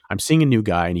I'm seeing a new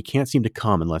guy and he can't seem to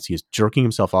come unless he is jerking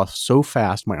himself off so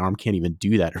fast my arm can't even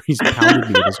do that. Or he's pounded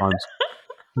me with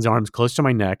his arms close to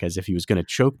my neck as if he was going to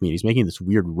choke me. And he's making this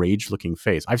weird rage-looking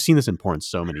face. I've seen this in porn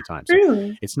so many times. So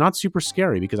Really? it's not super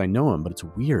scary because I know him, but it's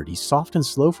weird. He's soft and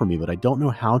slow for me, but I don't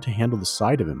know how to handle the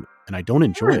sight of him, and I don't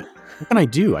enjoy it. What can I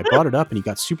do? I brought it up, and he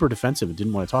got super defensive and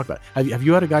didn't want to talk about it. Have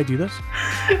you had a guy do this?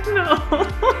 No.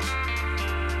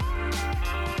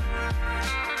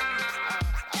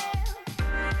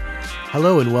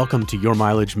 Hello, and welcome to Your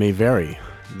Mileage May Vary,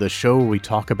 the show where we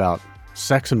talk about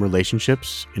sex and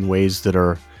relationships in ways that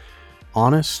are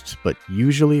honest, but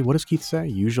usually, what does Keith say?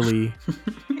 Usually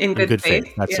in good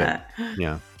faith. That's it.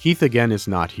 Yeah. Keith again is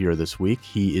not here this week.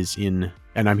 He is in,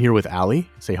 and I'm here with Allie.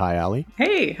 Say hi, Allie.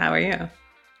 Hey, how are you?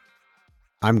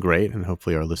 I'm great, and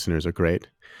hopefully our listeners are great.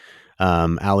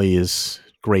 Allie is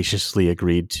graciously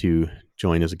agreed to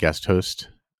join as a guest host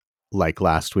like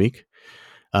last week.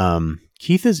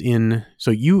 Keith is in,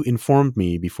 so you informed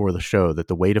me before the show that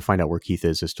the way to find out where Keith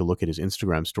is to look at his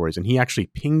Instagram stories, and he actually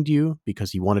pinged you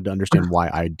because he wanted to understand why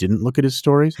I didn't look at his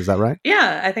stories. Is that right?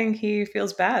 Yeah, I think he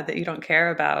feels bad that you don't care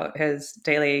about his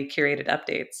daily curated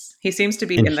updates. He seems to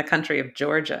be in the country of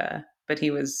Georgia, but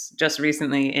he was just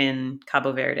recently in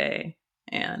Cabo Verde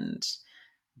and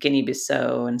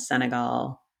Guinea-Bissau and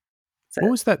Senegal. So, What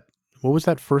was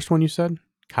that first one you said?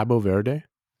 Cabo Verde?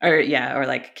 or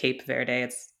like Cape Verde.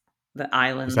 It's the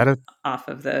island off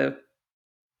of the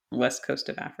west coast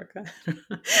of Africa.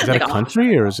 Is that like a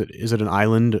country or is it an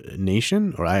island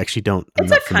nation? Or I actually don't.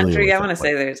 It's a country. I want to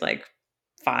say there's like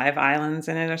 5 islands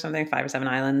in it or something, 5 or 7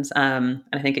 islands. And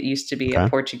I think it used to be a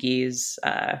Portuguese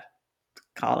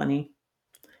colony.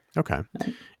 Okay.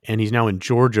 And he's now in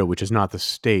Georgia, which is not the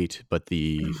state, but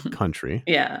the country.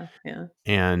 Yeah.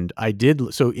 And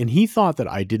he thought that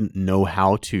I didn't know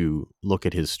how to look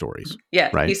at his stories. Yeah.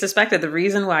 Right? He suspected the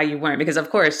reason why you weren't, because of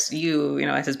course you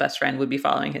as his best friend would be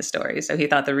following his stories. So he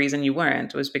thought the reason you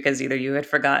weren't was because either you had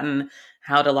forgotten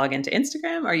how to log into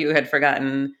Instagram or you had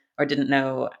forgotten or didn't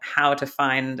know how to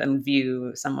find and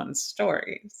view someone's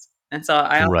stories. And so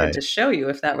I offered to show you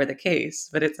if that were the case,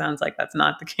 but it sounds like that's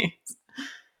not the case.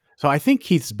 So I think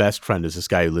Keith's best friend is this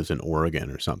guy who lives in Oregon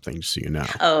or something, just so you know.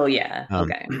 Oh yeah.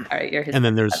 Okay. All right. You're his and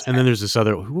then there's this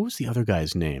other. Who was the other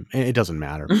guy's name? It doesn't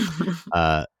matter.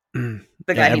 The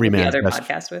guy he did the other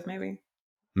podcast with, maybe.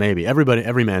 Maybe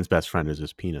every man's best friend is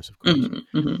his penis, of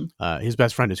course. His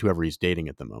best friend is whoever he's dating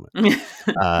at the moment.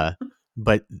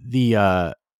 But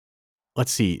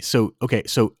let's see. So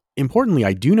importantly,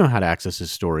 I do know how to access his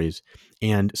stories.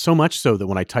 And so much so that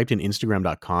when I typed in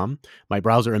Instagram.com, my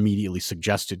browser immediately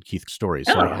suggested Keith's stories.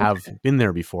 So I have been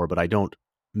there before, but I don't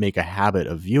make a habit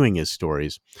of viewing his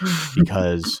stories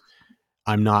because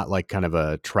I'm not like kind of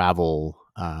a travel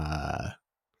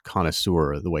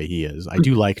connoisseur the way he is. I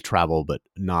do like travel, but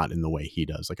not in the way he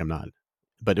does. Like I'm not.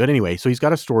 But anyway, so he's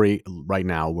got a story right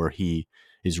now where he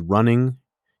is running.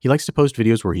 He likes to post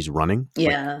videos where he's running.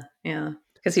 Yeah.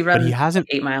 Because he runs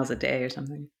 8 miles a day or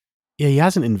something. Yeah, he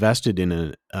hasn't invested in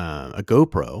a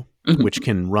GoPro, which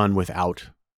can run without.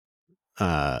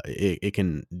 It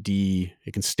can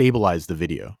stabilize the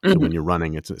video. So when you're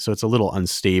running, it's a little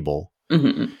unstable.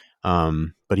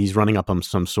 But he's running up on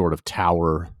some sort of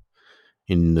tower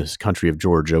in this country of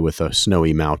Georgia with a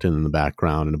snowy mountain in the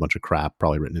background and a bunch of crap,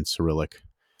 probably written in Cyrillic.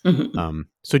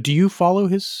 So do you follow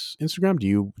his Instagram? Do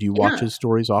you watch his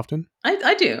stories often?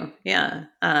 I do. Yeah.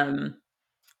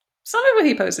 Some of what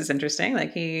he posts is interesting.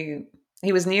 Like he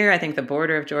was near, I think, the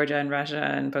border of Georgia and Russia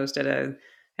and posted a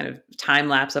kind of time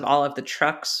lapse of all of the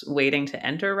trucks waiting to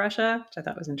enter Russia, which I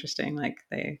thought was interesting. Like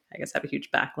they, I guess, have a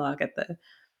huge backlog at the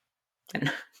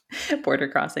border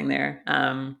crossing there.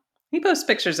 He posts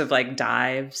pictures of like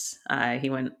dives. He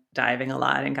went diving a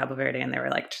lot in Cabo Verde, and there were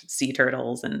like sea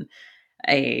turtles and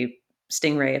a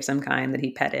stingray of some kind that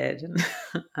he petted.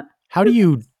 How do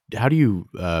you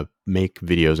make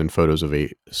videos and photos of a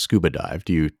scuba dive?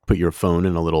 Do you put your phone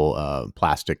in a little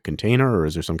plastic container, or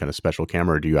is there some kind of special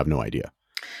camera, or do you have no idea?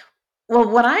 Well,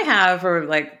 what I have, or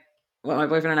like what my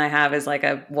boyfriend and I have, is like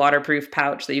a waterproof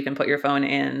pouch that you can put your phone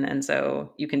in. And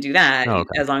so you can do that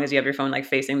as long as you have your phone like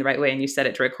facing the right way and you set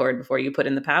it to record before you put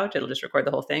in the pouch. It'll just record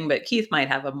the whole thing. But Keith might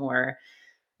have a more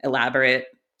elaborate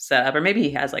setup, or maybe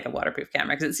he has like a waterproof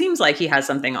camera, because it seems like he has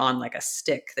something on like a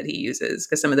stick that he uses,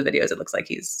 because some of the videos it looks like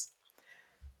he's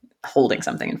holding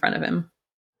something in front of him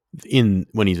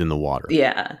when he's in the water.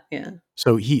 Yeah.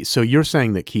 So you're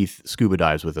saying that Keith scuba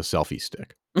dives with a selfie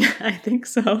stick? I think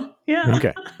so. Yeah.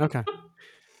 Okay.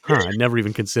 I never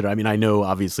even considered. I mean, I know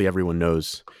obviously everyone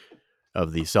knows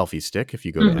of the selfie stick if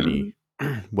you go to any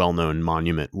well-known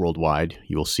monument worldwide,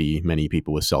 you will see many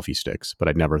people with selfie sticks, but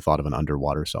I'd never thought of an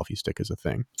underwater selfie stick as a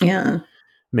thing. Yeah.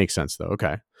 Makes sense though.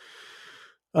 Okay.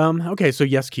 Okay, so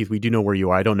yes, Keith, we do know where you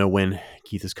are. I don't know when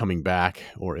Keith is coming back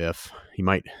or if he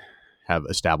might have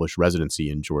established residency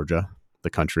in Georgia, the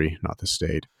country, not the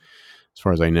state, as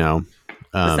far as I know.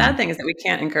 The sad thing is that we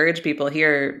can't encourage people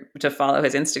here to follow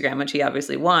his Instagram, which he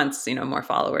obviously wants, more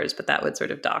followers, but that would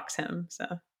sort of dox him. So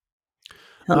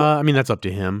I mean, that's up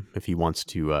to him if he wants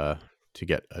to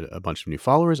get a bunch of new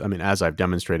followers. I mean, as I've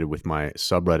demonstrated with my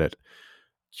subreddit,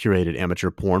 curated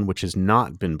amateur porn, which has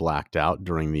not been blacked out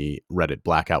during the Reddit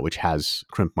blackout, which has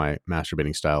crimped my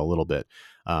masturbating style a little bit.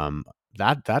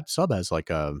 That sub has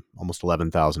like almost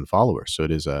 11,000 followers, so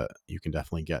it is you can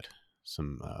definitely get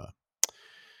some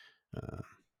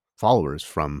followers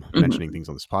from mentioning Mhm. things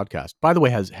on this podcast. By the way,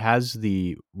 has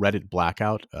the Reddit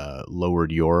blackout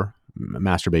lowered your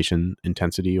masturbation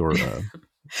intensity or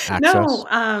access? No,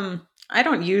 I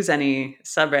don't use any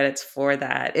subreddits for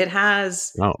that. It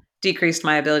has Oh, decreased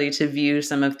my ability to view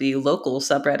some of the local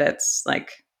subreddits,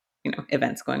 like,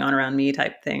 events going on around me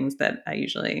type things that I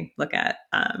usually look at.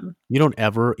 you don't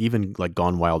ever even like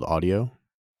Gone Wild audio?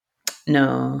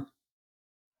 No.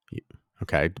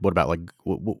 Okay. What about like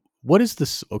what is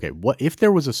this? Okay, what if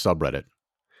there was a subreddit?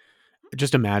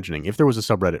 Just imagining if there was a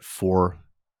subreddit for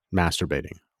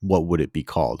masturbating, what would it be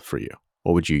called for you?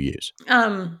 What would you use?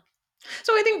 Um,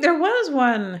 so I think there was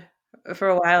one for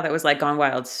a while that was like Gone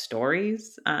Wild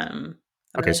Stories, that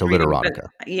I Okay, was so reading, but literotica.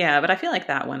 yeah, but I feel like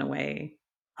that went away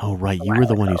Oh right, a you were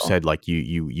the one who while ago. said like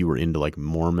you were into like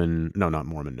Mormon, no, not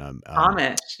Mormon,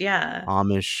 Amish, yeah.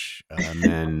 Amish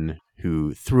men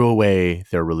who threw away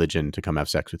their religion to come have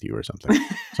sex with you or something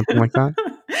like that.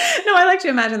 No, I like to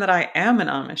imagine that I am an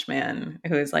Amish man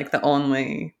who is like the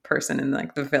only person in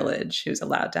like the village who's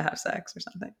allowed to have sex or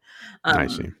something. I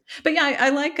see. But yeah, I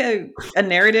like a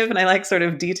narrative and I like sort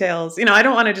of details. I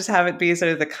don't want to just have it be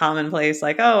sort of the commonplace,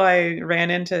 like, oh, I ran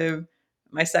into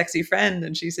my sexy friend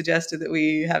and she suggested that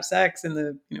we have sex in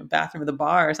the bathroom of the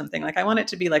bar or something. Like I want it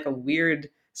to be like a weird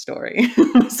story,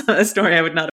 a story I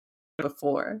would not have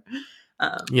before.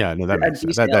 Yeah, no, that A makes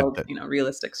sense. detailed,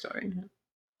 realistic story.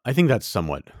 I think that's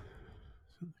somewhat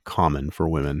common for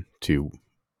women to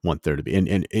want there to be.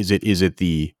 And is it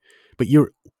the but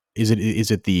you're is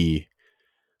it the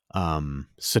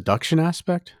seduction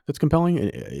aspect that's compelling?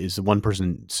 Is one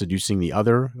person seducing the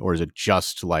other, or is it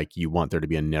just like you want there to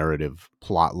be a narrative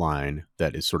plot line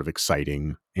that is sort of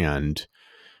exciting and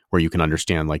where you can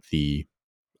understand like the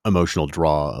emotional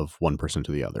draw of one person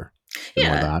to the other? Is it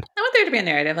more Yeah, that? I want there to be a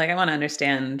narrative. Like I want to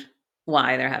understand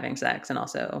why they're having sex, and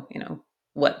also,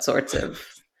 what sorts of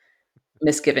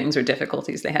misgivings or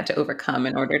difficulties they had to overcome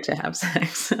in order to have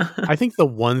sex. I think the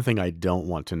one thing I don't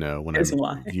want to know when Is I'm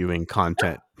why. viewing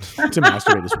content to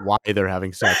masturbate is why they're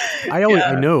having sex. I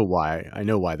Yeah. know why. I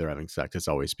know why they're having sex. It's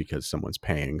always because someone's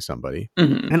paying somebody.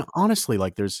 Mhm. And honestly,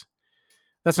 like that's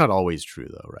not always true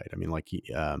though, right? I mean, like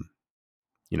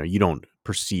you don't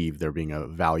perceive there being a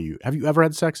value. Have you ever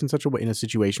had sex in such a way in a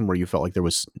situation where you felt like there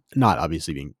was not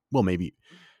obviously being well, maybe,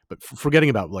 but forgetting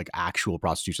about like actual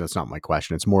prostitution, that's not my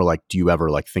question. It's more like, do you ever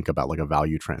like think about like a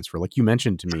value transfer? Like you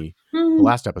mentioned to me the Mm,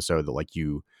 last episode that like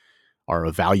you are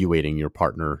evaluating your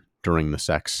partner during the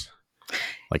sex,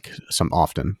 like some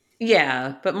often.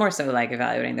 yeah, but more so like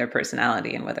evaluating their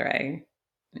personality and whether I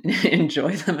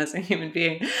enjoy them as a human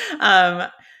being. Um,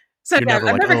 so You're yeah, never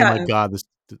I've like, never oh my gotten. god,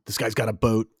 this guy's got a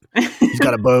boat. He's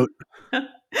got a boat.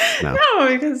 No. No,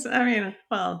 because I mean,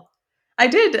 well, I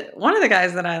did one of the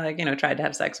guys that I like, tried to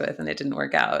have sex with and it didn't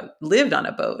work out, lived on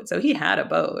a boat. So he had a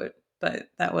boat, but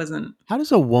that wasn't. How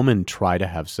does a woman try to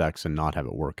have sex and not have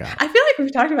it work out? I feel like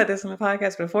we've talked about this on the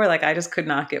podcast before. Like I just could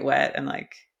not get wet and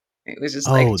like it was just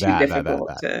like Oh, too that. difficult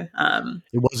to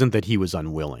It wasn't that he was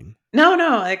unwilling. no,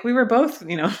 no, like we were both,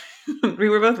 we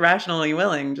were both rationally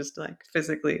willing, just like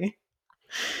physically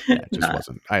Yeah, it just not.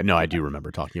 wasn't. I no, I do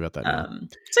remember talking about that now.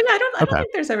 So yeah, I don't Okay.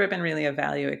 think there's ever been really a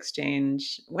value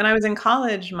exchange. When I was in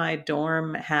college, my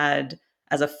dorm had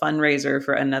as a fundraiser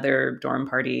for another dorm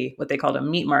party what they called a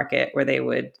meat market, where they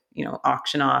would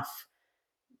auction off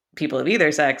people of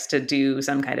either sex to do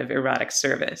some kind of erotic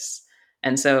service.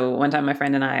 And so one time my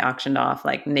friend and I auctioned off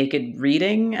like naked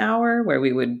reading hour where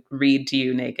we would read to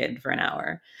you naked for an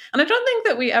hour. And I don't think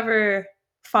that we ever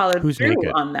followed Who's through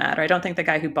naked? on that, or I don't think the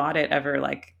guy who bought it ever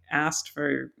like asked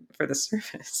for the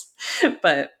service.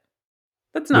 But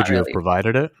that's not Would you have really.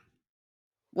 provided it?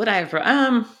 Would I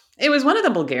have it was one of the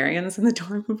Bulgarians in the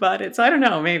dorm who bought it. So I don't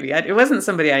know, maybe. It wasn't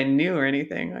somebody I knew or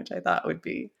anything, which I thought would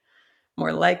be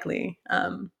more likely. I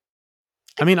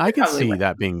I think mean, I I could probably see would.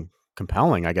 that being.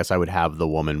 compelling, I guess I would have the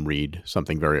woman read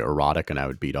something very erotic and I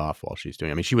would beat off while she's doing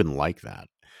it. I mean, she wouldn't like that.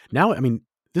 Now, I mean,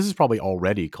 this is probably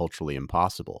already culturally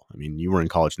impossible. I mean, you were in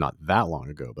college not that long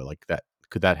ago, but like that,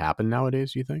 could that happen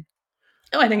nowadays, do you think?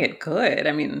 Oh, I think it could.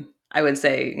 I mean, I would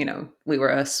say, we were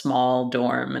a small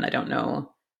dorm, and I don't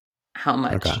know how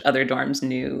Okay. much other dorms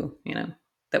knew,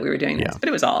 that we were doing this, Yeah. but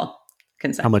it was all How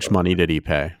much consensual. money did he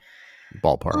pay?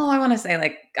 Ballpark. Oh, I wanna say,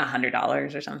 like,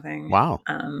 $100 or something. Wow.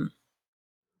 Um,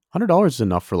 $100 is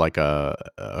enough for like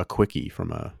a quickie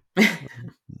from a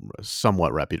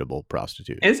somewhat reputable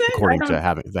prostitute, is it? I according to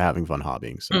don't the having fun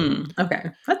hobbying sub.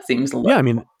 okay. That seems low, Yeah, I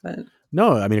mean, but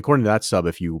no, I mean, according to that sub,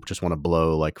 if you just want to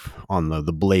blow like on the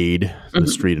Blade, the mhm.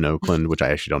 street in Oakland, which I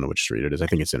actually don't know which street it is. I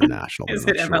think it's international, but I'm Is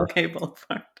it not sure. MLK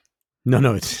Boulevard? No,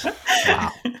 no, it's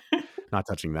wow, not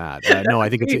touching that. That's No, a I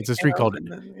think street it's a in street called.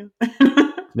 Oakland then,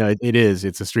 yeah. No, it is.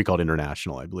 It's a street called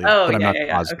International, I believe, Oh, but I'm yeah, not yeah,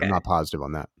 yeah, positive. I'm okay. not positive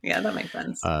on that. Yeah, that makes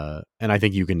sense. And I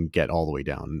think you can get all the way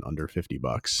down under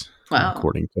 $50, Wow.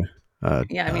 according to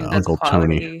Yeah, I mean, does Uncle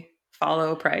Tony. quality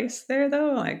follow price there,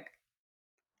 though? Like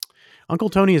Uncle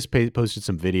Tony has posted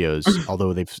some videos,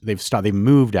 although they've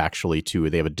moved actually to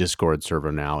they have a Discord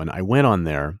server now, and I went on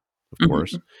there, of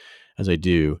course, Mhm, as I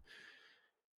do,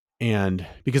 and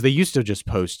because they used to just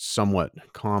post somewhat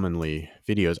commonly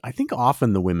videos, I think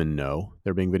often the women know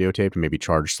they're being videotaped and maybe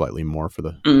charge slightly more for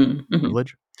the mhm.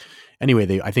 privilege.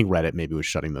 Anyway, I think Reddit maybe was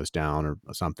shutting those down or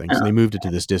something, so Oh, they moved it to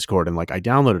this Discord, and like I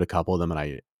downloaded a couple of them,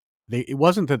 and it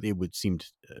wasn't that it would seemed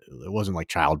it wasn't like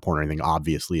child porn or anything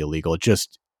obviously illegal.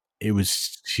 It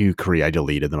was too Korea. I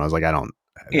deleted them. I was like, I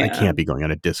yeah, can't be going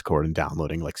on a Discord and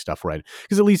downloading like stuff right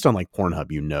because at least on like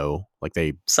Pornhub, like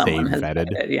they someone has vetted.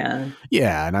 vetted, yeah.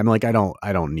 Yeah, and I'm like, I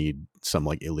don't need some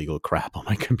like illegal crap on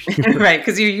my computer. Right,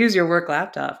 because you use your work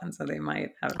laptop, and so they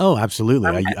might have Oh, absolutely.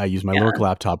 some kind I use my yeah, work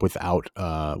laptop without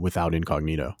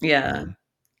incognito, yeah. Do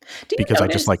you because I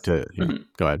just like notice to mhm.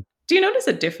 go ahead. Do you notice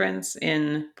a difference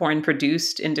in porn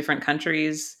produced in different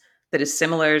countries that is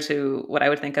similar to what I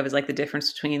would think of as, like, the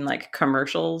difference between, like,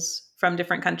 commercials from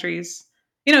different countries?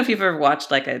 If you've ever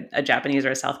watched, like, a Japanese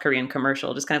or a South Korean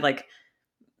commercial, just kind of, like,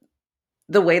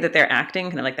 the way that they're acting,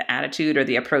 kind of like the attitude or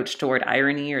the approach toward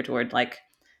irony or toward, like,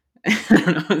 I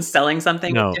don't know, selling something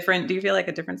is No, different. Do you feel like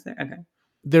a difference there? Okay.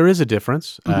 there is a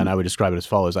difference, and Mhm. I would describe it as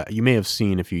follows. You may have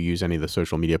seen if you use any of the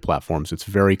social media platforms, it's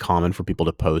very common for people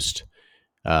to post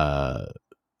uh,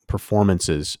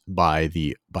 performances by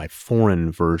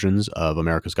foreign versions of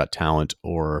America's Got Talent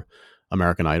or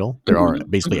American Idol. There are Mhm.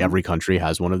 basically Mhm. every country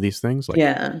has one of these things, like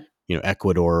Yeah.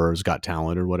 Ecuador's Got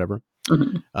Talent or whatever,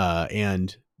 Mhm.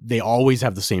 and they always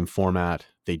have the same format.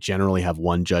 They generally have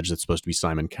one judge that's supposed to be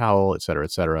Simon Cowell, et cetera,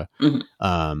 et cetera.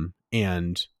 Mhm.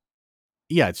 And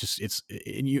yeah, it's just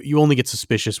you only get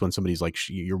suspicious when somebody's like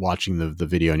you're watching the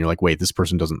video and you're like, wait, this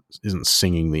person isn't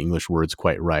singing the English words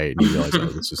quite right, and you realize,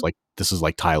 oh, this is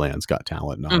like Thailand's Got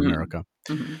Talent, not Mhm. America.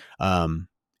 Mhm.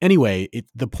 Anyway,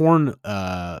 the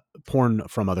porn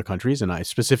from other countries, and I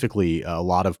specifically a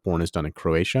lot of porn is done in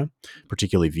Croatia,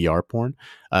 particularly VR porn.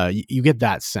 You get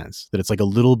that sense that it's like a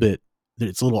little bit that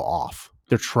it's a little off.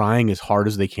 They're trying as hard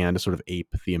as they can to sort of ape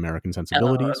the American Oh,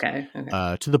 sensibilities, okay,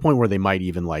 okay. to the point where they might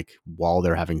even like while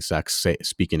they're having sex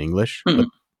speak in English, but Mhm.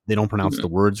 they don't pronounce the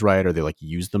Mhm. words right, or they like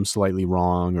use them slightly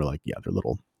wrong, or like yeah, they're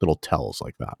little tells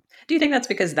like that. Do you think that's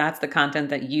because that's the content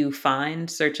that you find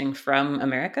searching from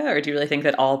America, or do you really think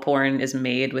that all porn is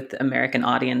made with the American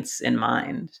audience in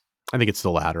mind? I think it's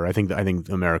the latter. I think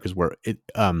America's where it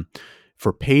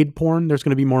for paid porn there's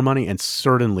going to be more money, and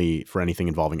certainly for anything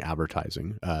involving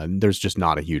advertising. There's just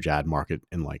not a huge ad market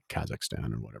in like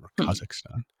Kazakhstan or whatever, Hmm.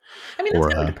 Kazakhstan I mean, that's or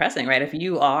kind of depressing, right? If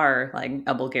you are like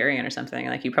a Bulgarian or something,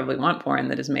 like you probably want porn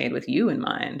that is made with you in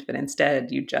mind, but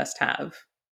instead you just have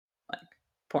like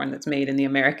porn that's made in the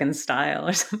American style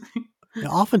or something.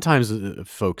 oftentimes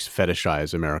folks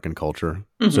fetishize American culture,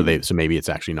 Mhm. so maybe it's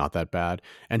actually not that bad.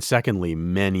 And secondly,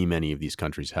 many of these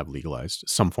countries have legalized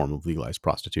some form of legalized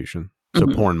prostitution, so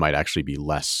Mhm. porn might actually be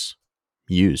less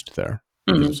used there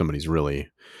because if Mhm. somebody's really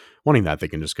wanting that, they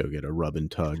can just go get a rub and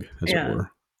tug, as it Yeah.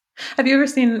 were. Have you ever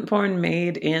seen porn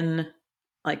made in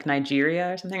like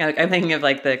Nigeria or something? Like I'm thinking of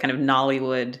like the kind of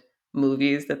Nollywood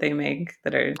movies that they make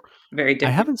that are very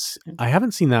different. I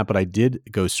haven't seen that, but I did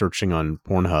go searching on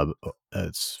Pornhub.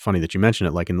 It's funny that you mentioned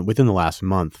it. Like within the last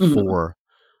month, Mhm. for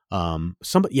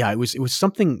somebody, yeah, it was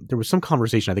something. There was some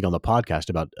conversation I think on the podcast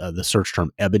about the search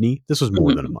term ebony. This was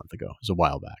more than a Mhm. month ago. It was a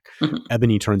while back. Mhm.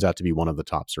 Ebony turns out to be one of the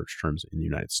top search terms in the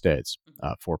United States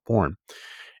for porn,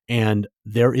 and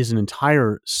there is an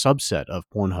entire subset of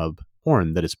Pornhub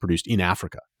porn that is produced in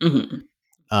Africa. Mhm.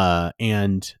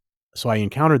 And so I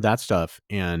encountered that stuff,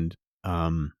 and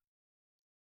um,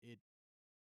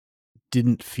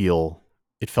 didn't feel.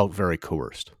 It felt very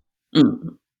coerced.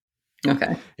 Mm.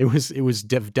 Okay. It was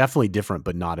definitely different,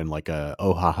 but not in like a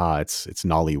oh haha it's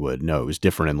Nollywood. No, it was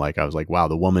different in like I was like wow,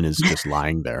 the woman is just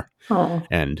lying there, Oh.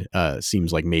 and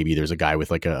seems like maybe there's a guy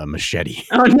with like a machete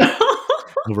Oh, no.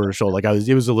 over her shoulder. Like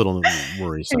it was a little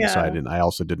worrisome. So Yeah. I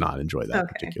also did not enjoy that Okay. It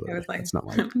particularly. was like That's not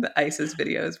my. the ISIS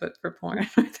videos, but for porn.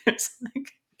 There's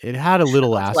like It had a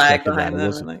little a flag aspect of that. behind It them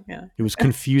and wasn't. like, yeah. It was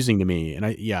confusing to me, and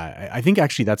I think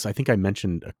actually I think I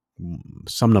mentioned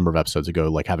some number of episodes ago,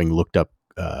 like having looked up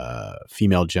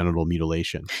female genital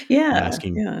mutilation and Yeah.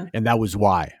 asking, Yeah. and that was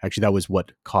why. Actually, that was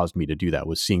what caused me to do that.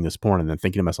 Was seeing this porn and then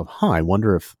thinking to myself, huh, I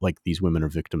wonder if like these women are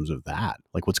victims of that.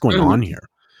 Like, what's going Mhm. on here?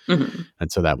 Mhm.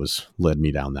 And so that was led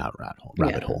me down that rabbit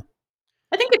Yeah. hole.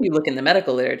 I think if you look in the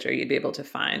medical literature, you'd be able to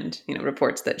find,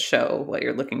 reports that show what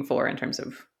you're looking for in terms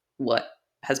of what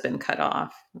has been cut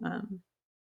off.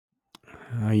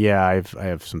 Yeah, I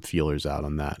have some feelers out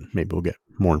on that. Maybe we'll get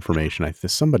more information.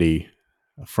 Somebody,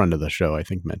 a friend of the show, I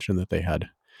think, mentioned that they had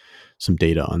some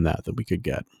data on that we could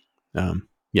get. Yeah,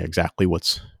 exactly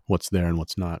what's there and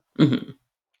what's not. Mhm.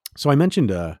 So I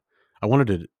mentioned, I wanted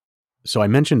to. So I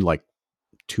mentioned like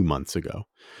 2 months ago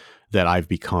that I've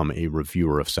become a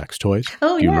reviewer of sex toys.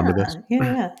 Oh, Do you remember this? yeah.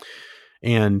 Yeah, yeah.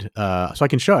 And so I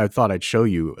can show. I thought I'd show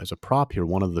you as a prop here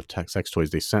one of the sex toys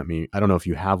they sent me. I don't know if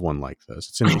you have one like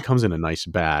this. It comes in a nice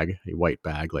bag, a white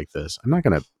bag like this. I'm not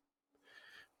gonna.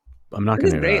 I'm not This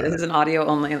is gonna. great. This is an audio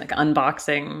only, like,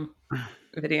 unboxing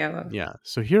video of Yeah.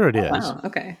 So here it oh, is. wow,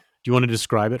 okay. Do you want to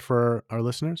describe it for our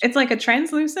listeners? It's like a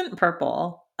translucent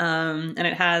purple, and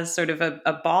it has sort of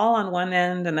a ball on one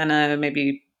end and then a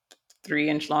maybe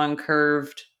 3-inch long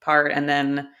curved part, and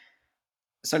then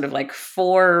sort of like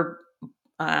 4,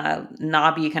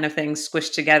 knobby kind of things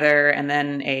squished together, and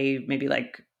then a maybe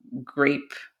like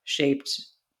grape-shaped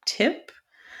tip.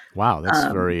 Wow, that's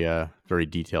Um very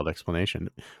detailed explanation.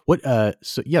 What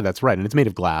so yeah, that's right. And it's made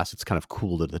of glass. It's kind of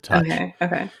cool to the touch. Okay,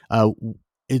 okay.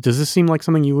 Does this seem like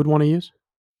something you would want to use?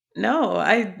 No,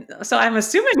 I'm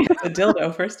assuming it's a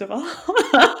dildo, first of all.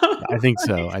 I think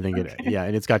so. Like, I think it okay. yeah,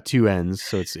 and it's got two ends,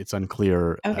 so it's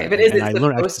unclear. Okay, but is And it I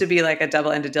learned supposed to be like a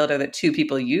double-ended dildo that 2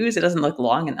 people use? It doesn't look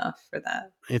long enough for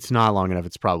that. it's not long enough.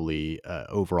 It's probably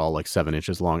overall like 7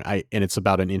 inches long. And it's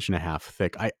about an inch and a half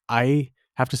thick. I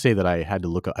have to say that I had to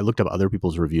look up. I looked up other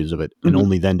people's reviews of it, and Mhm,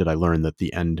 only then did I learn that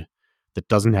the end that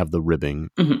doesn't have the ribbing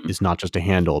mhm. is not just a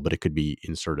handle, but it could be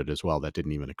inserted as well. That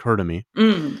didn't even occur to me.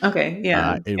 Okay,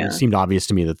 yeah, It yeah, seemed obvious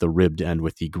to me that the ribbed end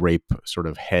with the grape sort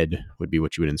of head would be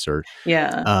what you would insert.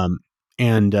 yeah. Um,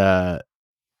 and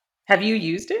Have you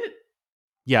used it?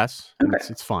 yes, and Okay,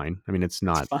 it's fine. I mean, it's it's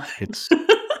not. fine. It's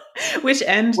Which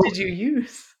end well, did you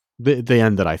use? the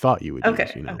end that I thought you would use.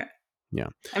 Okay, okay. Yeah.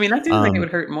 I mean, that seems like it Um, would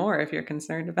hurt more if you're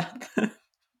concerned about the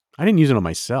I didn't use it on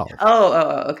myself.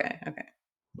 okay, okay.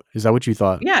 Is that what you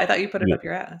thought? Yeah, I thought you put it You- up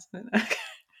your ass. Okay.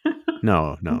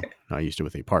 No, no, Okay, no. I used it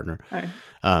with a partner. alright.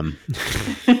 Um,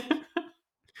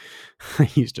 I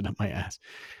used it on my ass.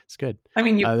 It's good. I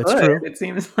mean, you That's could, true. it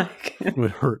seems like. It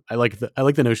would hurt. I like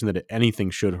the notion that anything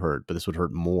should hurt, but this would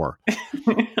hurt more.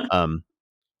 Um,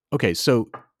 okay, so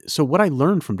what I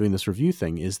learned from doing this review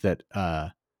thing is that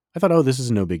I thought, oh, this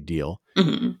is no big deal.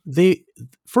 Mhm. They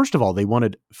first of all they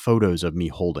wanted photos of me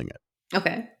holding it,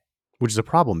 Okay. which is a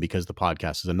problem because the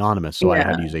podcast is anonymous. So I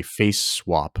had to Yeah, use a face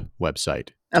swap website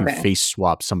to okay. face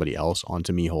swap somebody else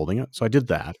onto me holding it. So I did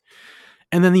that,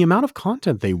 and then the amount of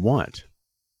content they want.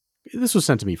 This was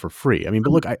sent to me for free. I mean, but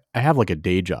Mhm. look, I have like a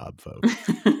day job, folks,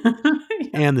 Yeah,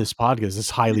 and this podcast, this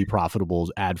highly profitable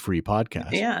ad free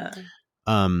podcast. yeah.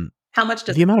 Um, How much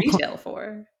does the it amount of retail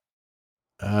for?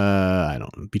 I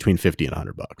don't know, between 50 and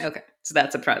 $100. Okay, so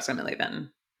that's approximately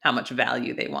then how much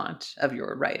value they want of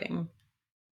your writing.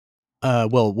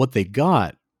 Well, what they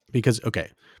got because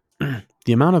okay,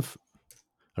 the amount of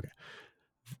okay,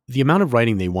 the amount of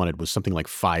writing they wanted was something like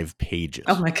 5 pages.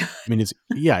 Oh my god. I mean,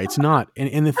 it's not,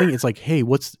 and the thing is like, hey,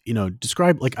 what's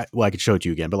describe like, I could show it to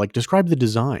you again, but like describe the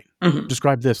design, Mhm.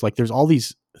 describe this, like, there's all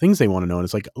these things they want to know, and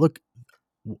it's like, look,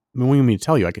 when you want me to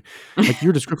tell you, I could, like,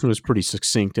 your description was pretty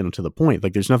succinct and to the point.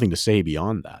 Like, there's nothing to say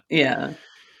beyond that. Yeah.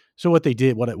 So what they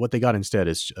did, what they got instead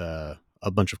is a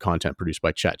bunch of content produced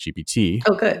by ChatGPT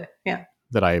Oh, good. Yeah.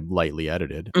 that I lightly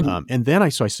edited. Mhm. And then I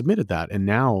submitted that, and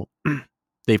now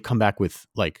they've come back with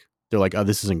like they're like, oh,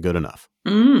 this isn't good enough.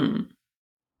 Mm.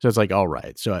 So it's like, all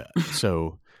right. They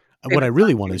What I must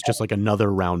really not want do is that. just like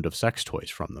another round of sex toys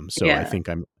from them. Yeah.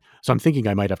 I'm thinking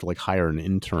I might have to like hire an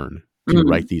intern to Mhm.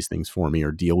 write these things for me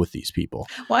or deal with these people.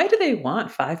 Why do they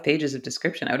want 5 pages of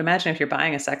description? I would imagine if you're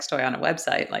buying a sex toy on a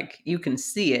website, like, you can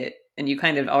see it and you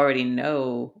kind of already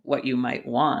know what you might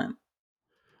want.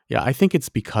 Yeah, I think it's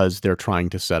because they're trying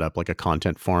to set up like a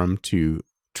content farm to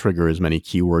trigger as many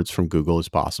keywords from Google as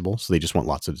possible. So they just want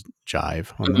lots of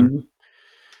jive on there. Mhm.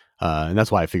 And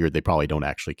that's why I figured they probably don't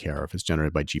actually care if it's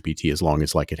generated by GPT as long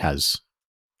as like it has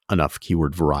enough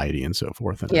keyword variety and so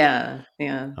forth in it. Yeah,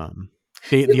 yeah. Um,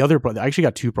 I actually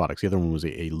got two products. The other one was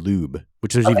a lube,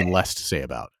 which there's even Okay. less to say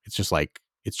about. It's just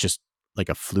like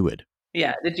a fluid.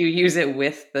 Yeah, did you use it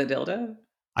with the dildo?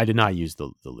 I did not use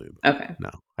the lube. Okay. No,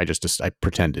 I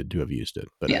pretended to have used it,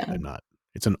 but Yeah. I'm not.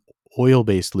 It's an oil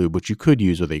based lube, which you could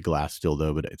use with a glass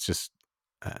dildo, but it's just.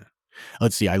 Uh,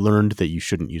 let's see. I learned that you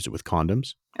shouldn't use it with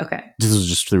condoms. Okay. This is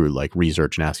just through like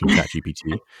research and asking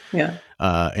ChatGPT. Yeah.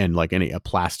 And like a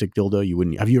plastic dildo, you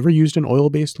wouldn't. Have you ever used an oil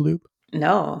based lube?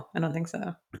 No, I don't think so.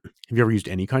 Have you ever used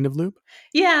any kind of lube?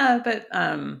 Yeah, but,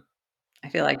 I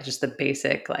feel like just the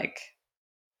basic, like,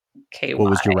 What KY.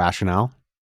 was your rationale?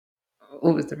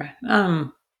 What was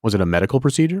the Was it a medical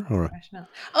procedure or? rationale?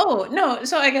 Oh, no,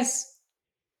 so I guess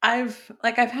I've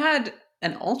had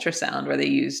an ultrasound where they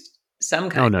used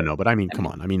some kind No, no, of no. But I mean, I come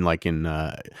mean on. I mean, like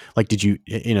like, did you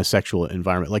in a sexual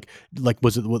environment? Like,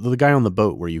 was it the guy on the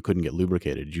boat where you couldn't get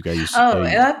lubricated? Did you guys? oh,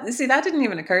 and that see, that didn't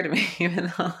even occur to me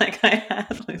even though, like, I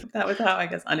had lube. That was how, I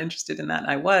guess, uninterested in that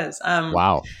I was.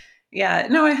 Wow. Yeah,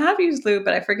 no, I have used lube,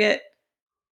 but I forget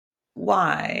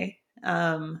why.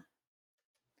 Um,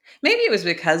 maybe it was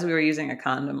because we were using a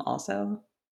condom also.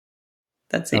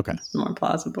 That Okay. seems more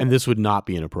plausible. And this would not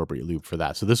be an appropriate lube for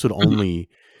that. So this would Mhm. only.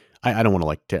 I don't want to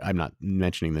like. I'm not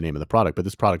mentioning the name of the product, but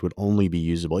this product would only be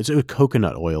usable. It's a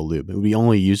coconut oil lube. It would be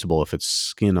only usable if it's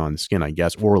skin on skin, I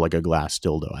guess, or like a glass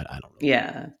dildo. I don't really know.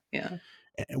 Yeah, yeah.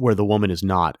 Where the woman is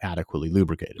not adequately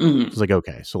lubricated. So it's Mhm. like,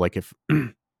 okay, so like if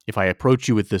I approach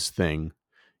you with this thing,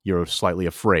 you're slightly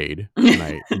afraid, and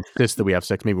I insist that we have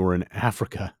sex, maybe we're in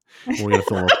Africa and we're gonna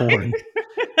film a porn,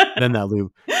 then that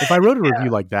lube. If I wrote a review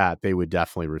like that, they would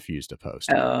definitely refuse to post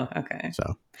it. Oh, okay.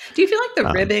 So Do you feel like the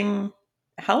um, ribbing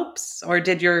helps, or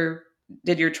did your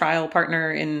trial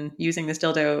partner in using this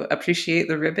dildo appreciate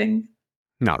the ribbing?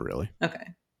 not really. Okay.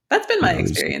 That's been my No,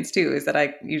 there's experience too, is that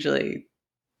I usually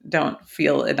don't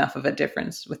feel enough of a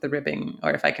difference with the ribbing,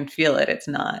 or if I can feel it, it's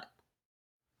not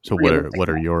so realistic what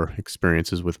are enough. your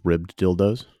experiences with ribbed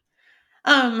dildos?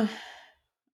 Um,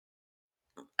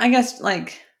 I guess,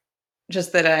 like,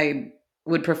 just that I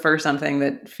would prefer something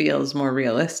that feels more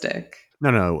realistic. No,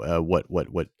 no. What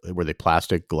were they?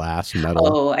 Plastic, glass, metal,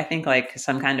 Oh, I think, like,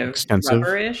 some kind of extensive?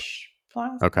 rubberish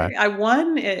Okay, plastic. I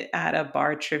won it at a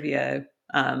bar trivia,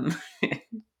 I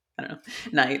don't know,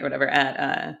 night or whatever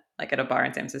at, like, at a bar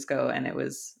in San Francisco, and it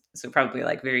was so probably,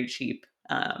 like, very cheap,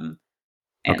 and,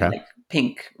 okay. like,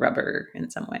 pink rubber in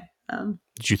some way.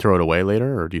 Did you throw it away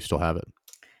later, or do you still have it?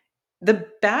 The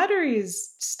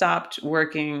batteries stopped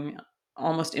working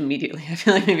almost immediately. I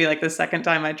feel like maybe, like, the second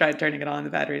time I tried turning it on, the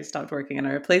batteries stopped working, and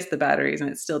I replaced the batteries, and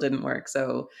it still didn't work,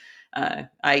 so, I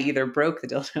either broke the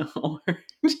dildo or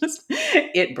just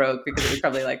it broke because it was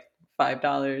probably, like,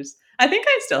 $5. I think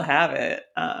I still have it,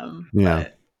 Yeah.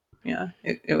 but yeah,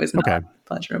 it was not Okay.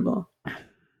 pleasurable.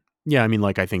 Yeah, I mean,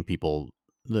 like, I think people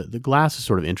the glass is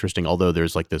sort of interesting, although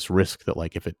there's like this risk that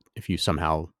like if you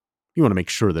somehow you want to make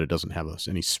sure that it doesn't have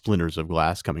any splinters of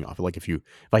glass coming off. Like if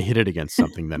I hit it against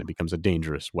something, then it becomes a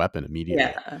dangerous weapon immediately.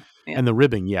 Yeah, yeah. And the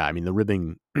ribbing, yeah, I mean the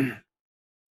ribbing,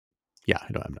 yeah,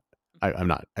 I'm not. I'm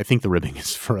not. I think the ribbing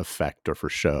is for effect or for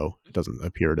show. It doesn't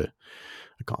appear to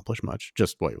accomplish much.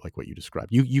 Just like what you described.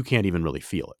 You can't even really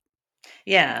feel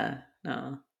Yeah,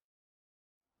 no.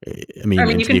 it. I Or, I mean, mean,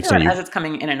 and you to the can feel extent it you. as it's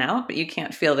coming in and out, but you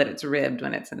can't feel that it's ribbed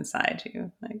when it's inside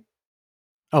you, like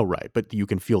Oh, right, but you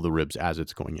can feel the ribs as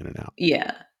it's going in and out.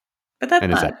 yeah. But that's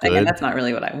And is not that again, good? that's not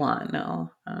really what I want, no,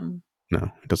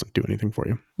 No, it doesn't do anything for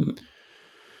you. mhm.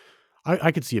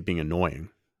 I could see it being annoying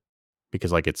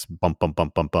because like it's bump, bump,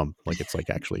 bump, bump, bump. Like it's like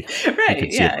actually you Right,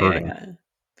 could see it yeah, yeah, hurting. yeah.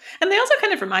 And they also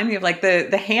kind of remind me of, like,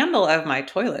 the handle of my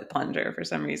toilet plunger for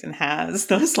some reason has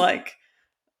those, like,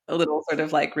 little sort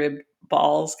of, like, ribbed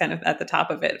balls kind of at the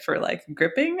top of it for, like,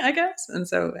 gripping, I guess, and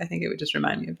so I think it would just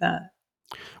remind me of that.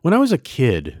 When I was a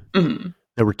kid, Mhm.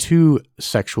 there were two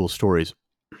sexual stories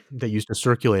that used to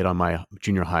circulate on my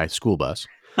junior high school bus.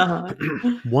 Uh-huh.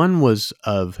 One was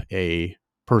of a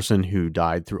person who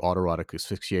died through autoerotic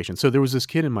asphyxiation. So there was this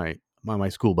kid in my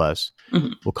school bus.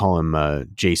 Mhm. We'll call him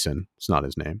Jason. It's not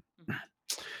his name.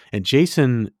 And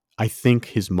Jason, I think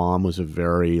his mom was a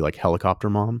very like helicopter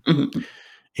mom. Mhm.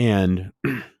 And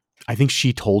I think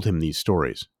she told him these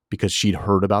stories because she'd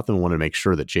heard about them and wanted to make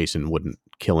sure that Jason wouldn't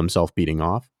kill himself beating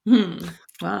off. Hmm.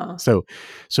 Wow. So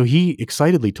so he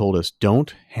excitedly told us,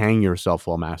 don't hang yourself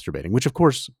while masturbating, which of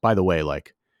course, by the way,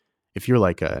 like if you're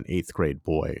like an eighth grade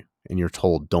boy and you're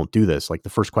told don't do this, like the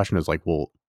first question is like,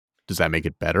 well, does that make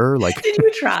it better? Like, Did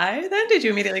you try then? Did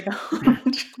you immediately go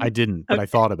I didn't, but I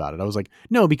Okay. thought about it. I was like,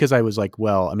 no, because I was like,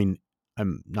 well, I mean,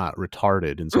 I'm not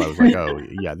retarded. And so I was like, oh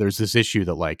yeah, there's this issue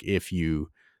that like, if you,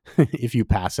 if you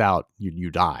pass out, you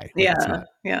die. Like it's Yeah, not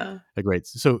yeah. a great,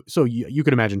 so you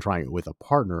could imagine trying it with a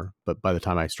partner, but by the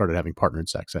time I started having partnered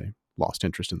sex, I lost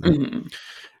interest in that. Mhm,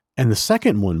 And the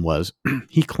second one was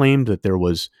he claimed that there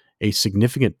was a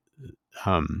significant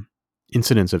um,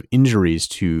 incidence of injuries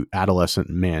to adolescent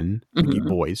men, mhm.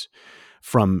 boys,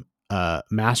 from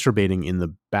masturbating in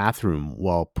the bathroom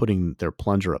while putting their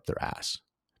plunger up their ass.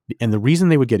 And the reason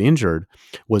they would get injured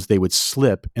was they would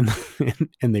slip and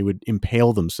and they would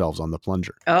impale themselves on the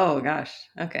plunger. Oh gosh,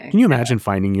 okay. Can you imagine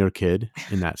finding your kid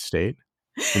in that state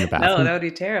in the No, that bathroom? would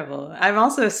be terrible. I'm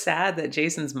also sad that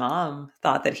Jason's mom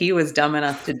thought that he was dumb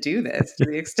enough to do this to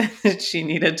the extent that she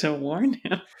needed to warn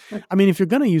him. I mean, if you're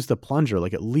going to use the plunger,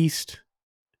 like at least,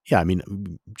 yeah, I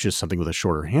mean, just something with a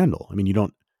shorter handle. I mean, you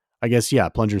don't, I guess, yeah,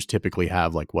 plungers typically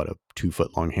have like what, a 2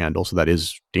 foot long handle. So that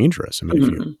is dangerous. I mean, if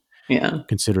you Mhm. Yeah,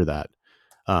 consider that.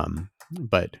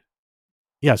 But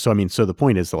yeah, so I mean, so the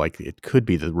point is that like it could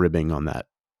be the ribbing on that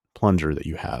plunger that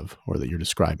you have or that you're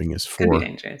describing is could be for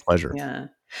dangerous. pleasure. Yeah.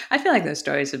 I feel like those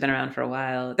stories have been around for a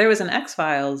while. There was an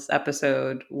X-Files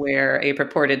episode where a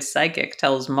purported psychic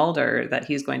tells Mulder that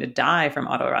he's going to die from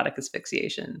autoerotic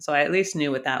asphyxiation. So I at least knew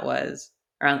what that was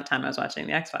around the time I was watching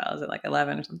the X-Files at like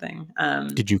 11 or something.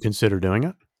 Did you consider doing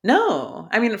it? No.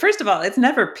 I mean, first of all, it's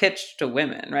never pitched to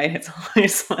women, right? It's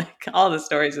always like all the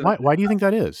stories of Why do you think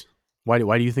that is? Why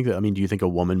do you think that? I mean, do you think a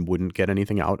woman wouldn't get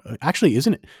anything out? Actually,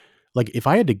 isn't it like if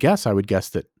I had to guess, I would guess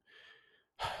that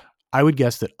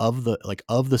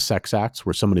of the sex acts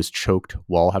where someone is choked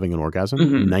while having an orgasm,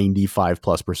 Mhm.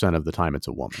 95+% of the time it's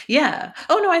a woman. Yeah.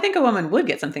 Oh, no, I think a woman would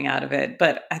get something out of it,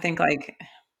 but I think, like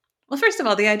well, first of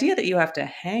all, the idea that you have to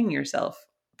hang yourself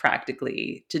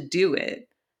practically to do it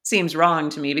seems wrong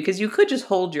to me because you could just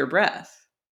hold your breath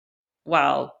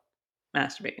while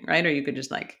masturbating, right? Or you could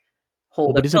just, like,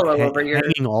 Well, hold a but isn't pillow over your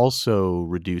hanging also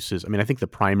reduces, I mean, I think the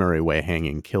primary way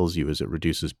hanging kills you is it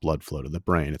reduces blood flow to the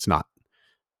brain. It's not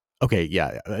okay,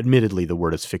 yeah, admittedly, the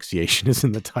word asphyxiation is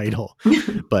in the title,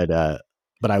 but, uh,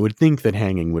 but I would think that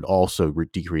hanging would also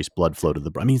decrease blood flow to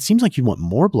the brain. I mean, it seems like you want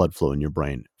more blood flow in your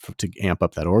brain to amp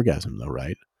up that orgasm though,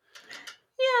 right?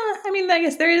 Yeah, I mean, I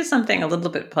guess there is something a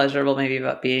little bit pleasurable maybe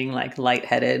about being, like,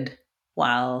 lightheaded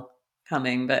while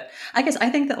coming, but I guess I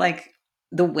think that, like,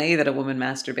 the way that a woman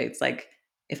masturbates, like,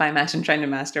 if I imagine trying to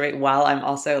masturbate while I'm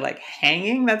also, like,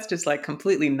 hanging, that's just, like,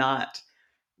 completely not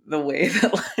the way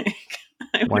that, like,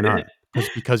 I Why would not?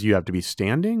 Because you have to be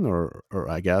standing or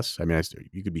I guess, I mean,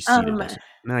 you could be seated um, most of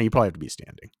no, you probably have to be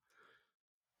standing.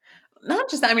 not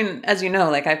just that, I mean, as you know,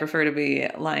 like, I prefer to be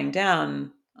lying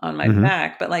down on my Mhm.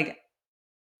 back, but, like,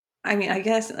 I mean, I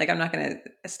guess, like, I'm not gonna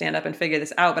stand up and figure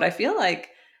this out, but I feel like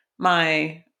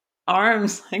my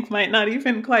arms, like, might not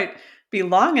even quite be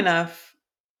long enough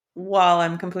while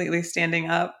I'm completely standing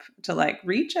up to, like,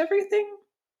 reach everything.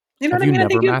 You know Have what I you mean? I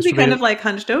think never you have to be kind masturbated? of, like,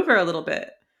 hunched over a little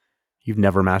bit. You've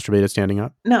never masturbated standing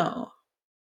up? No.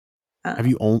 Have Uh,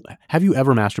 you on have you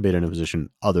ever masturbated in a position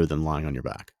other than lying on your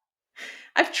back?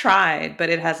 I've tried, but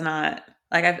it has not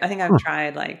like, I think I've Huh,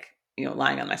 tried, like,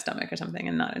 lying on my stomach or something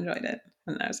and not enjoyed it,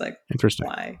 and I was like, interesting.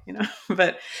 "Why?" You know?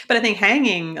 But I think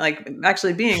hanging, like,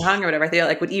 actually being hung or whatever, I feel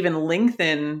like would even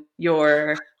lengthen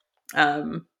your,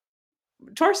 um,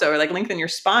 torso or, like, lengthen your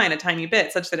spine a tiny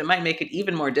bit such that it might make it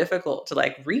even more difficult to,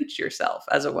 like, reach yourself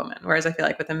as a woman, whereas I feel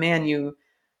like with a man, you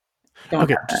don't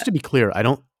Okay, have just that. to be clear, I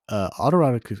don't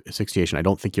autoerotic asphyxiation, I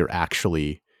don't think you're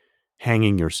actually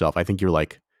hanging yourself. I think you're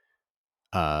like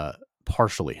uh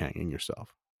partially hanging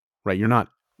yourself. Right? You're not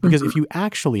because Mhm. if you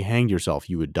actually hanged yourself,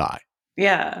 you would die.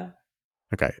 Yeah.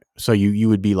 Okay. So you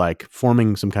would be like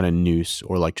forming some kind of noose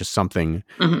or like just something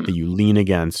that Mhm. you lean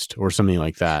against or something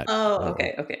like that. Oh, Or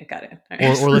okay, okay, got it.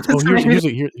 Alright. or let's So maybe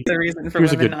the reason for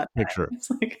here's a women good not dying. picture. It's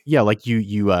like Yeah, like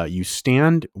you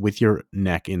stand with your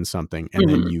neck in something and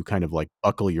then Mhm. you kind of like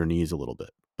buckle your knees a little bit.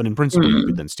 But in principle, you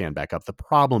could Mhm. then stand back up. The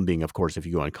problem being, of course, if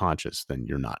you go unconscious, then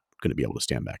you're not going to be able to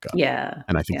stand back up. Yeah,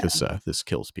 And I think yeah, this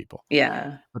kills people.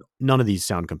 yeah. But none of these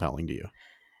sound compelling to you.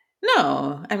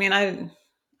 No, I mean,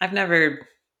 I've never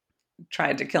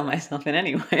tried to kill myself in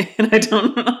any way, and I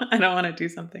don't wanna do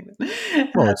something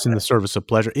that Well, it's in the service of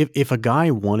pleasure. If a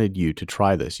guy wanted you to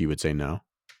try this, you would say no.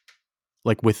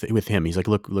 Like with him, he's like,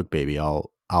 look, baby,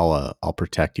 I'll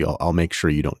protect you. I'll make sure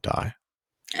you don't die.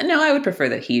 no, I would prefer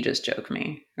that he just choke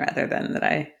me rather than that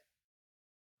I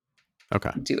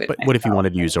Okay. do it But what if you myself.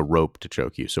 wanted to use a rope to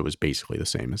choke you? So it was basically the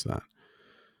same as that,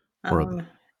 or No,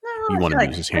 you I wanted feel to like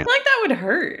use his I hand. feel like that would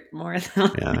hurt more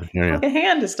than Yeah, yeah, yeah. like a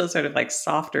hand is still sort of like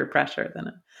softer pressure than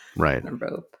a Right. a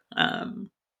rope.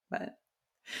 But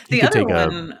He the could other take a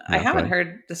one, I yeah, go haven't ahead.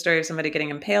 heard the story of somebody getting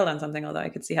impaled on something, although I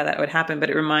could see how that would happen. But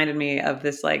it reminded me of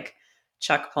this like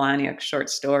Chuck Palahniuk short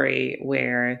story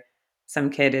where some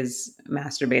kid is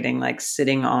masturbating, like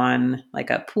sitting on like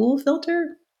a pool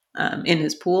filter in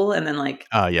his pool, and then like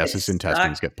Yes, his gets stuck.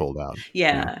 intestines get pulled out.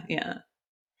 Yeah. Yeah, yeah.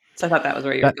 So I thought that was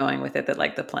where you were That going with it, that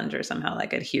like the plunger somehow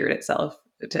like adhered itself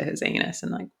to his anus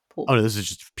and like pulled. oh, no, this is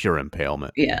just pure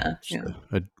impalement. Yeah, Just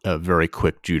yeah. a very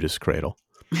quick Judas cradle,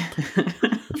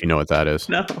 if you know what that is.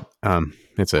 No.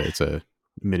 It's a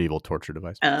medieval torture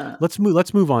device. Uh, Let's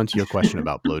move on to your question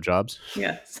about blowjobs.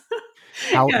 yes.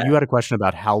 How Yeah. you had a question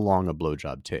about how long a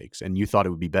blowjob takes, and you thought it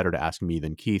would be better to ask me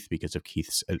than Keith because of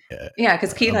Keith's Yeah,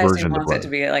 because Keith, I assume, aversion to wants it to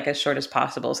blow. be like as short as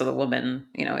possible, so the woman,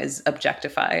 is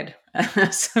objectified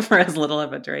for as little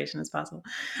of a duration as possible.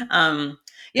 Um,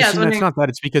 yeah, I was See, that's wondering. not that.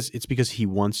 It's because he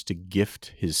wants to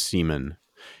gift his semen.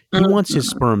 He wants his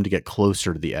Mhm. sperm to get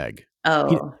closer to the egg. He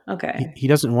Oh, he, okay. he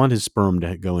doesn't want his sperm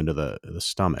to go into the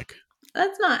stomach.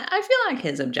 That's not. I feel like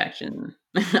his objection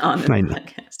on this I know.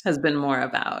 podcast has been more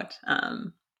about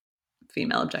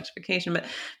female objectification, but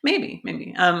maybe.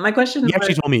 My question He was.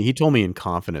 actually told me in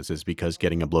confidence is because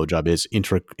getting a blowjob is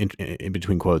in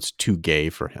between quotes too gay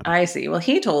for him. I see. Well,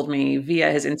 he told me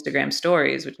via his Instagram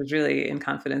stories, which was really in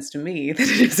confidence to me, that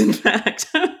it is in fact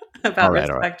All about right,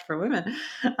 all right. respect for women.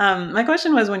 My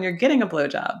question was, when you're getting a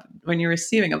blowjob, when you're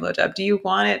receiving a blowjob, do you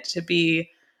want it to be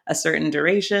a certain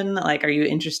duration? Like, are you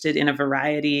interested in a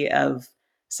variety of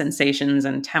sensations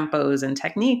and tempos and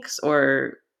techniques,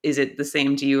 or is it the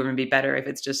same to you, or maybe better if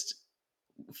it's just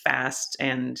fast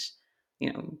and,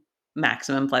 you know,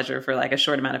 maximum pleasure for like a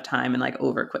short amount of time and like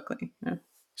over quickly? Yeah.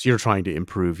 So you're trying to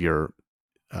improve you're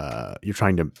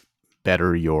trying to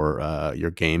better your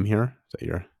game here. Is that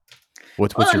your Well,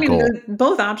 what's I your mean, goal?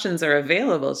 both options are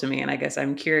available to me, and I guess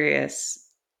I'm curious,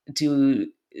 do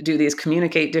do these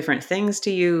communicate different things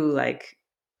to you? Like,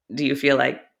 do you feel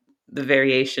like the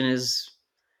variation is,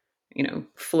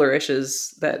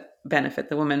 flourishes that benefit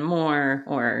the woman more,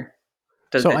 or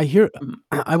does So it? I hear Mhm,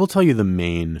 I will tell you the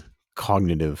main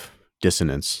cognitive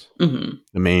dissonance, mhm,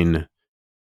 the main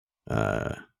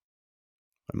uh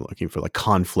I'm looking for like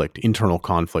conflict, internal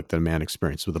conflict that a man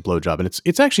experiences with a blowjob, and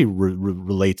it's actually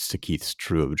relates to Keith's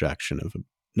true objection of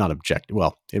not object.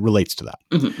 Well, it relates to that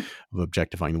mhm. of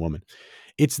objectifying the woman.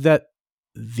 It's that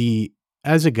the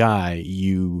as a guy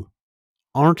you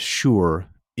aren't sure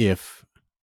if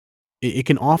it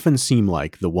can often seem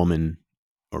like the woman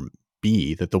or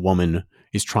be that the woman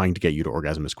is trying to get you to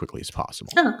orgasm as quickly as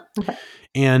possible. Oh, okay.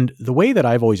 And the way that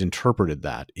I've always interpreted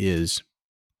that is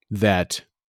that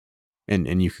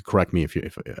and you could correct me if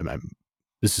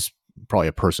this is probably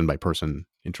a person by person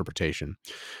interpretation,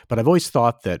 but I've always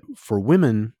thought that for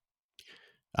women,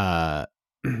 uh,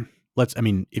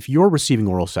 if you're receiving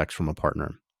oral sex from a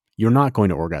partner, you're not going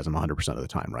to orgasm 100% of the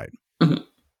time, right? Mhm.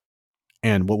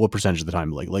 And what percentage of the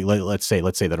time, let's say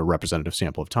that a representative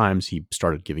sample of times he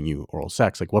started giving you oral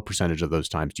sex, like what percentage of those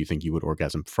times do you think you would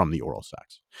orgasm from the oral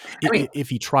sex I mean, if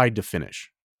he tried to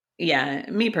finish? yeah,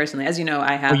 me personally, as you know,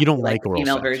 I Oh, have you don't like like the oral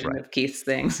female sex, version right? of Keith's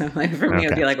thing, so like for me, it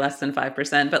would Okay, be like less than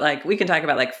 5%. But like we can talk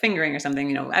about like fingering or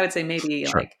something. I would say maybe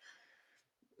sure. like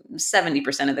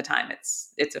 70% of the time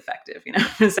it's effective,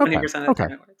 70% Okay, of the okay.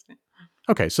 time it works.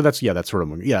 Okay, so that's sort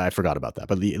of I forgot about that,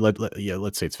 but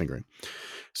let's say it's fingering.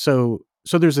 So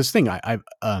there's this thing I've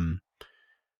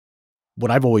what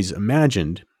I've always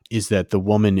imagined is that the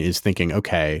woman is thinking,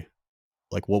 okay,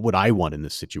 like what would I want in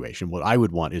this situation? What I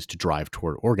would want is to drive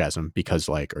toward orgasm because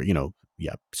like or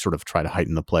sort of try to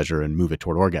heighten the pleasure and move it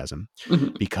toward orgasm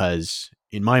Mhm, because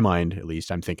in my mind at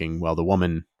least I'm thinking, well, the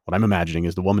woman what I'm imagining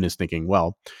is the woman is thinking,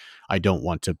 well, I don't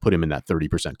want to put him in that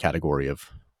 30% category of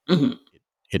mhm.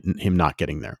 him not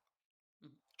getting there.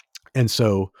 And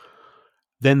so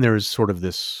then there's sort of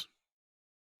this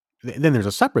then there's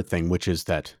a separate thing, which is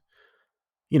that,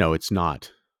 it's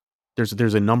not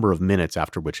there's a number of minutes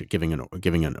after which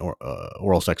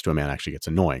oral sex to a man actually gets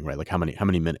annoying, right? Like how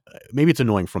many minutes? Maybe it's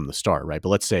annoying from the start, right? But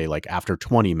let's say like after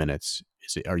 20 minutes,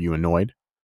 are you annoyed?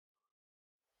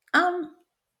 Um,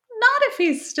 Not if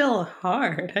he's still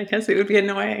hard. I guess it would be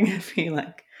annoying if he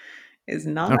like is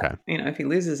not, Okay, if he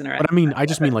loses an but erection I after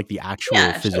just that. mean But like the actual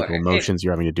yeah, sure. physical motions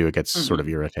you're having to do. It gets sort Mhm. of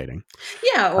irritating.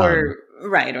 Yeah, Um, or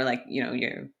right, or like,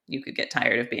 you could get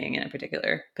tired of being in a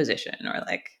particular position, or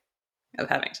like of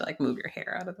having to like move your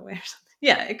hair out of the way or something.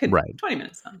 Yeah, it could right. 20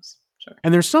 minutes sounds sure.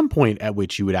 And there's some point at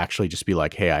which you would actually just be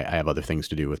like, hey, I have other things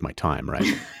to do with my time, right?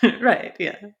 Right,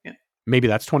 yeah, yeah. Maybe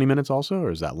that's 20 minutes also,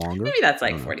 or is that longer? Maybe that's I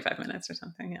like don't know. 45 minutes or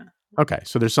something, yeah. Okay,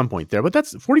 so there's some point there, but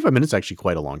that's 45 minutes is actually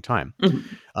quite a long time.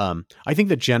 Mhm. I think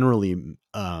that generally,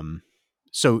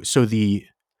 So the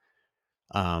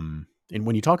and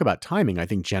when you talk about timing, I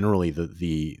think generally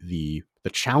the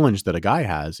challenge that a guy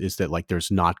has is that like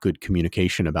there's not good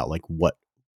communication about like what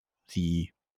the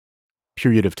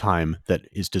period of time that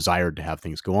is desired to have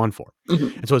things go on for.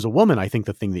 Mhm. And so as a woman, I think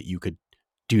the thing that you could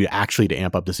do actually to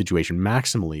amp up the situation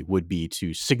maximally would be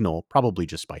to signal, probably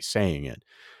just by saying it,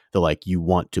 that like you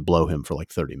want to blow him for like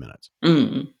 30 minutes.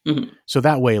 Mhm. Mhm. So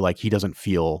that way, like he doesn't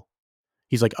feel,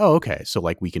 he's like, oh, okay. So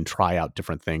like we can try out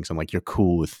different things and like you're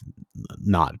cool with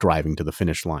not driving to the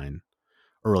finish line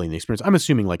early in the experience. I'm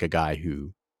assuming like a guy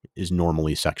who is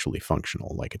normally sexually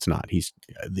functional. Like it's not,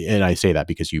 and I say that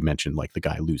because you mentioned like the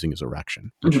guy losing his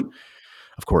erection, which Mhm.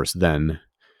 of course then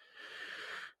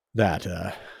that,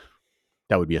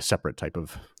 that would be a separate type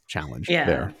of challenge Yeah.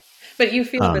 there. But you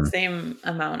feel the Um, same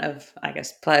amount of, I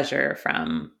guess, pleasure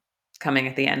from coming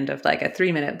at the end of like a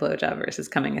 3-minute blowjob versus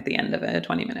coming at the end of a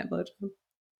 20-minute blowjob?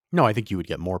 no, I think you would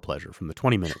get more pleasure from the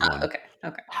 20-minute Ah, one. okay.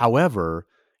 Okay. However,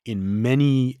 in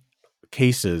many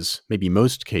cases, maybe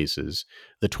most cases,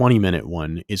 the 20-minute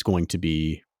one is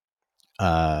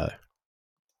uh,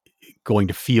 going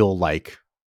to feel like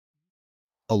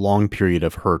a long period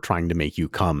of her trying to make you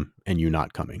come and you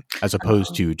not coming, as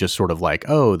opposed Oh, to just sort of like,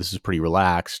 oh, this is pretty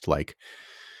relaxed. Like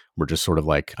we're just sort of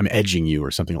like, I'm edging you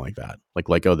or something like that.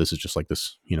 Like, oh, this is just like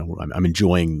this, I'm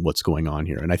enjoying what's going on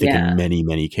here. And I think in yeah. many,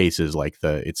 many cases, like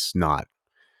it's not,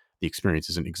 the experience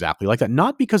isn't exactly like that.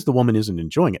 Not because the woman isn't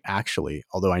enjoying it, actually,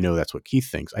 although I know that's what Keith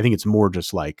thinks. I think it's more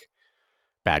just like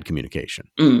bad communication.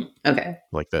 Okay.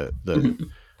 Like the Mhm.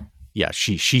 yeah,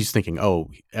 she's thinking, oh,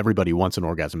 everybody wants an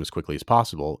orgasm as quickly as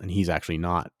possible, and he's actually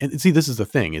not. And see, this is the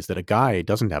thing: is that a guy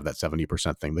doesn't have that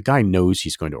 70% thing. The guy knows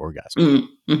he's going to orgasm,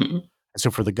 Mhm. and so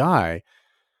for the guy,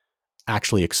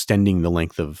 actually extending the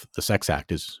length of the sex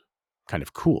act is kind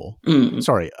of cool. Mm.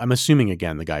 Sorry, I'm assuming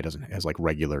again the guy doesn't has like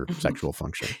regular sexual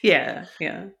function. Yeah,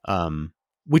 yeah. Um,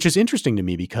 which is interesting to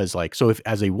me because like, so if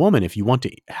as a woman, if you want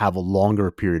to have a longer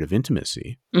period of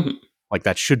intimacy, Mhm. like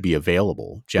that should be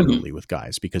available Mhm. generally with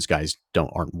guys because guys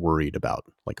aren't worried about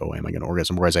like, oh, am I going to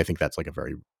orgasm? Whereas I think that's like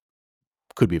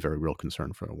could be a very real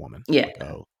concern for a woman. Yeah. Like,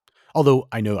 oh, although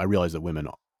I realize that women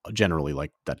generally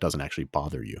like that doesn't actually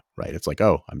bother you, right? It's like,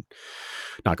 oh, I'm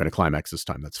not going to climax this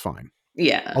time. That's fine.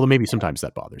 Yeah. Although maybe sometimes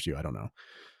that bothers you. I don't know.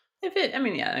 If it I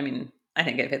mean, yeah, I mean, I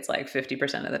think if it's like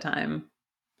 50% of the time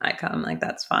I come, like,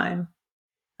 that's fine.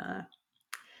 Uh,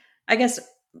 I guess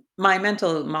my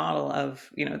mental model of,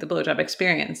 the blowjob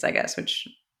experience, I guess, which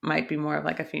might be more of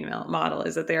like a female model,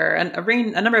 is that there are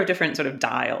a number of different sort of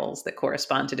dials that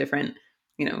correspond to different,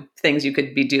 things you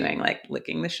could be doing, like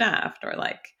licking the shaft or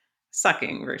like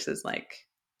sucking versus like,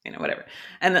 whatever.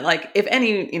 And that like if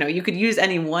any, you could use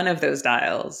any one of those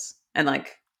dials and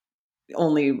like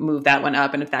only move that one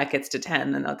up, and if that gets to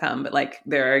 10 then they'll come, but like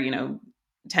there are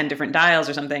 10 different dials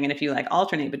or something, and if you like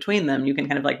alternate between them you can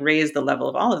kind of like raise the level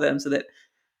of all of them so that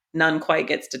none quite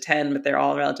gets to 10 but they're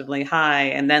all relatively high,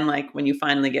 and then like when you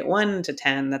finally get 1 to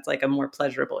 10 that's like a more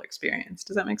pleasurable experience.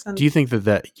 Does that make Do you sense? think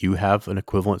that you have an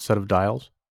equivalent set of dials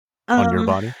on your um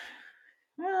body?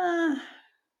 uh,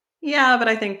 yeah, but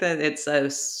I think that it's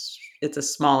a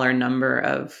smaller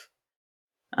number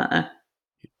uh,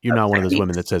 You're of not one of those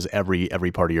women techniques. that says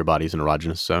every part of your body is an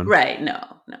erogenous zone. Right, no,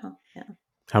 no, yeah.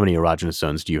 How many erogenous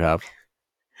zones do you have?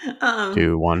 um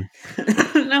Two, one.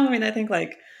 no, I mean, I think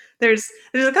like there's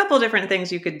a couple different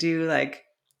things you could do, like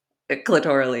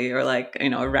clitorally or like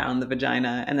around the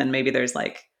vagina, and then maybe there's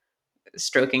like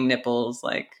stroking nipples,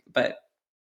 like, but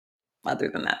other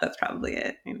than that, that's probably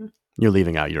it. You're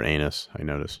leaving out your anus. I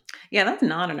notice Yeah, that's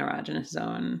not an erogenous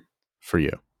zone. for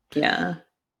you, Yeah.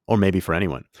 or maybe for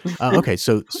anyone. Okay,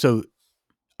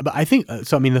 but I think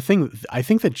so. I mean, I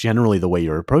think that generally the way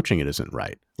you're approaching it isn't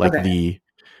right. Like Okay.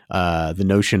 the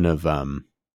notion of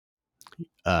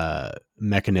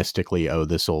mechanistically, oh,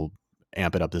 this will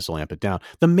amp it up, this will amp it down.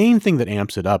 The main thing that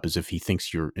amps it up is if he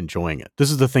thinks you're enjoying it. This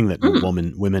is the thing that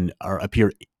Mm. women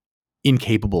appear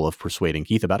incapable of persuading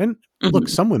Keith about. And look, Mhm.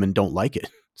 some women don't like it.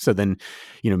 So then,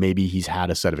 maybe he's had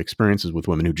a set of experiences with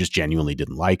women who just genuinely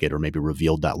didn't like it, or maybe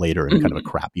revealed that later in kind of a Mhm.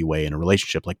 crappy way in a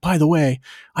relationship. Like, by the way,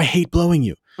 I hate blowing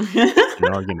you in an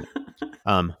argument.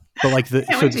 But like I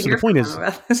can't wait to so the hear point from him is,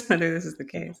 about this, whether this is the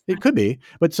case. it could be,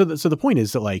 but so the point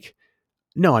is that like,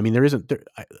 no, I mean, there isn't there.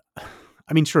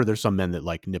 I mean, sure, there's some men that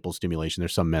like nipple stimulation.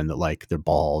 There's some men that like their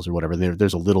balls or whatever.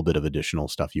 There's a little bit of additional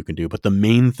stuff you can do, but the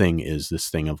main thing is this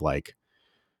thing of like,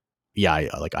 yeah,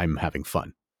 I'm having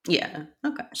fun. Yeah.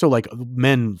 Okay. So like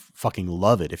men fucking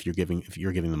love it if you're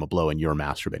giving them a blow and you're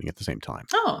masturbating at the same time.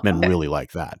 Oh, Men okay. really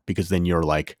like that because then you're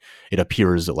like, it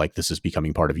appears that like this is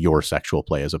becoming part of your sexual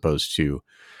play as opposed to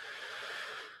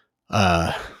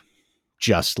uh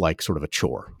just like sort of a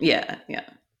chore. Yeah, yeah.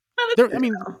 Oh, that's There, good I to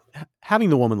mean, know. having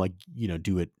the woman like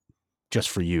do it just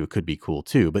for you could be cool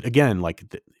too. But again, like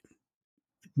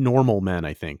normal men,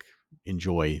 I think,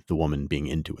 enjoy the woman being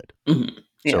into it. Mhm.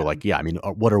 So Yeah. like, yeah, I mean,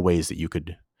 what are ways that you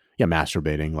could, yeah,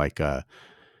 masturbating, like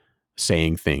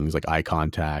saying things like eye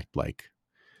contact, like,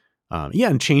 yeah,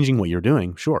 and changing what you're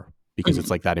doing, sure, because it's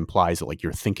Mhm. like that implies that like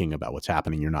you're thinking about what's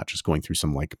happening. You're not just going through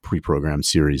some like pre-programmed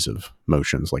series of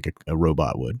motions like a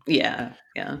robot would. Yeah,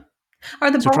 yeah.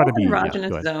 Are the So try balls to an be, yeah, go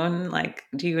erogenous ahead. zone? Like,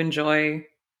 do you enjoy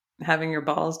having your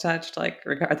balls touched, like,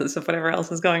 regardless of whatever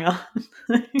else is going on?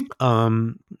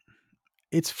 Um,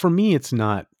 it's for me, it's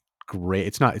not great.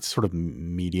 It's not. It's sort of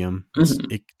medium.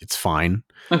 Mhm. It's fine.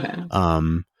 Okay.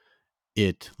 Um,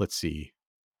 let's see.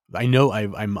 I know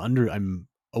I'm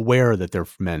aware that there are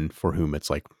men for whom it's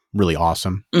like really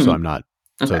awesome. So Mhm. I'm not.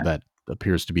 So Okay. that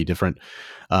appears to be different.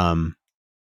 Um,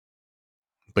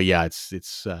 but yeah,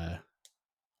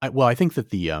 well, I think that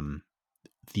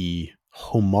the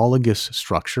homologous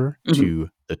structure Mhm. to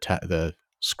the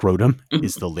scrotum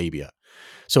is Mhm. the labia.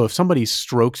 So if somebody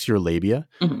strokes your labia,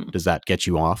 Mhm. does that get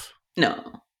you off?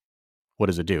 No. What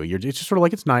does it do? It's just sort of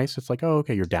like it's nice. It's like, oh,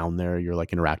 okay, you're down there. You're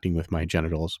like interacting with my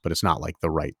genitals, but it's not like the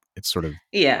right. It's sort of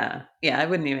Yeah. Yeah, I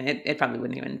wouldn't even it probably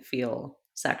wouldn't even feel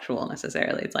sexual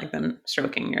necessarily. It's like them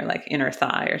stroking your, like, inner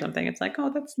thigh or something. It's like,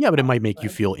 "Oh, that's yeah, but it might make you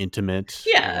like." feel intimate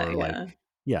Yeah, or like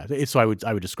yeah. yeah. So I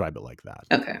would describe it like that.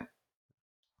 Okay.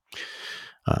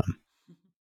 Um,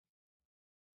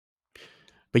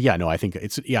 but yeah, no, I think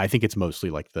it's mostly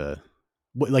like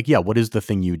like yeah. What is the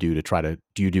thing you do to try to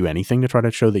do you do anything to try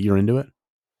to show that you're into it?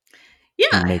 Yeah,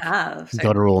 Do you I make have, certainly.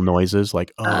 guttural noises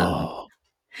like Um, oh?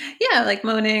 yeah, like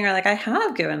moaning or, like, I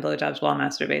have given blowjobs while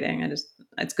masturbating. I just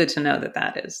it's good to know that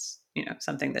that is,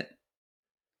 something that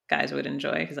guys would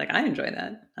enjoy because, like, I enjoy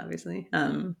that, obviously.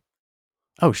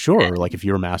 Oh, sure. Like And if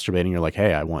you're masturbating, you're like,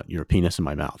 "Hey, I want your penis in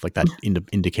my mouth." Like that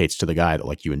indicates to the guy that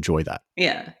like you enjoy that.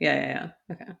 yeah, yeah, yeah,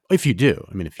 yeah. Okay. If you do,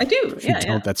 I mean, if I you do, if you yeah, yeah.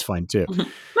 don't, that's fine too. Mhm.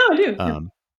 No, I do, yeah.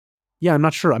 Um, yeah, I'm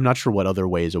not sure. I'm not sure what other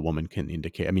ways a woman can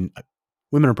indicate. I mean,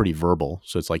 women are pretty verbal,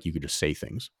 so it's like you could just say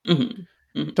things. Mhm.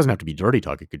 It Mhm. doesn't have to be dirty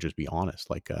talk. It could just be honest,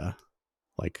 like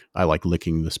I like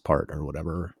licking this part or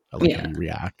whatever. I like how Yeah. you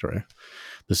react, or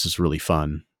this is really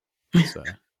fun. It's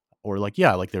or like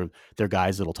yeah, like they're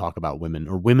guys that'll talk about women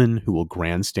or women who will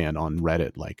grandstand on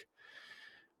Reddit, like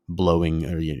blowing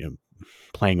or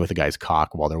playing with a guy's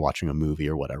cock while they're watching a movie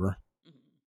or whatever.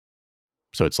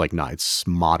 So it's like not it's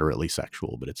moderately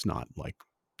sexual, but it's not like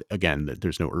again that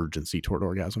there's no urgency toward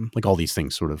orgasm. Like all these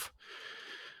things, sort of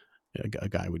a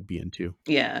guy would be into,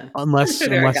 Yeah. I'm unless sure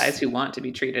there are guys unless who want to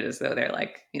be treated as though they're,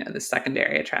 like, the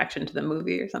secondary attraction to the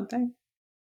movie or something.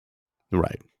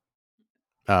 right.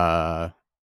 Uh,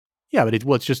 yeah, but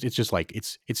it's just like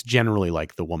it's generally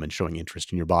like the woman showing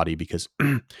interest in your body because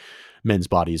men's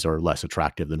bodies are less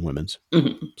attractive than women's.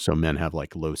 Mhm. So men have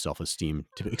like low self esteem,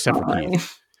 except for Well, I Keith mean,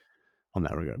 on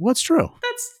that regard. Well, it's true.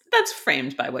 that's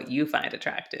framed by what you find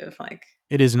attractive, like,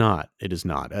 It is not. It is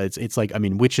not. It's like I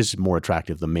mean, which is more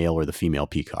attractive, the male or the female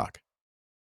peacock?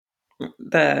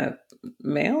 the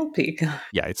male peacock.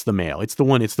 Yeah, it's the male. It's the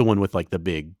one with like the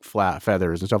big flat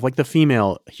feathers and stuff. Like the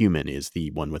female human is the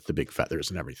one with the big feathers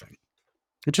and everything.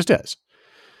 It just is.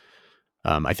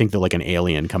 I think that like an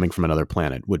alien coming from another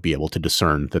planet would be able to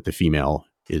discern that the female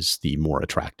is the more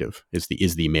attractive, is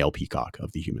the male peacock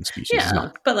of the human species. Is Yeah,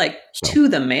 not but, like, so. to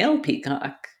the male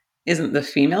peacock, isn't the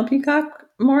female peacock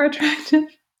more attractive?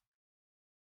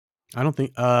 I don't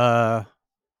think.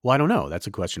 Well, I don't know. That's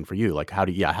a question for you. Like, how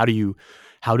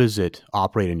does it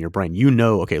operate in your brain?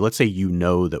 Okay, let's say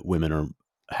that women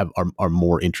are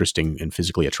more interesting and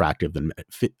physically attractive than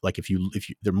like if you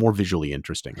they're more visually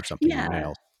interesting or something than Yeah.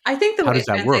 males. I think the How way does it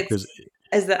that work? translates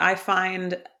is that I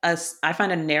find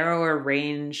a narrower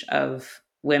range of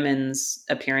women's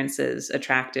appearances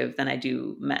attractive than I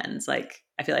do men's. Like,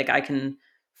 I feel like I can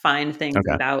find things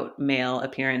Okay, about male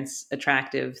appearance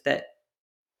attractive that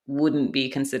wouldn't be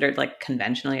considered, like,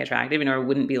 conventionally attractive, or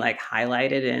wouldn't be, like,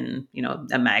 highlighted in,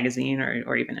 a magazine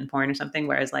or even in porn or something,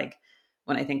 whereas, like,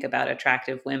 when I think about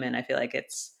attractive women, I feel like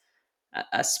it's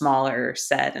a smaller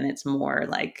set and it's more,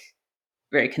 like,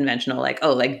 very conventional, like,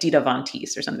 oh, like Dita Von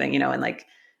Teese or something, and, like,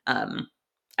 um,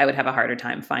 I would have a harder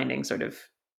time finding sort of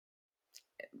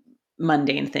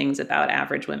mundane things about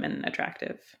average women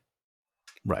attractive.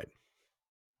 right.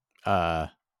 Uh,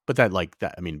 but that like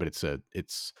that. I mean, but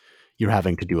it's you're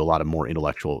having to do a lot of more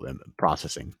intellectual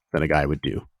processing than a guy would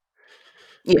do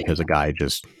Yeah. because a guy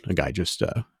just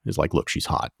is like, look, she's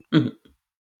hot, Mhm.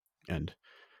 and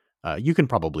you can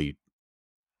probably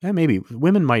maybe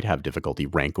women might have difficulty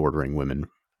rank ordering women's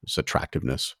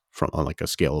attractiveness from on like a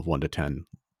scale of 1 to 10.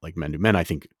 like men do. Men, I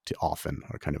think, often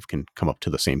are kind of can come up to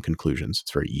the same conclusions.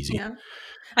 It's very easy. Yeah.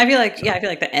 I feel like, So yeah, I feel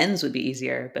like the ends would be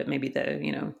easier, but maybe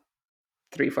the,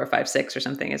 3, 4, 5, 6 or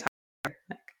something is hard.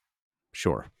 Like,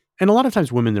 sure. And a lot of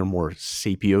times women, they're more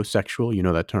sapiosexual. You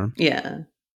know that term? yeah.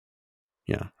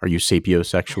 Yeah. Are you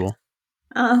sapiosexual?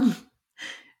 Um,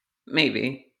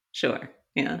 maybe. Sure.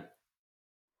 Yeah.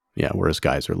 Yeah. Whereas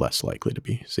guys are less likely to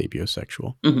be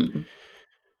sapiosexual. Mhm.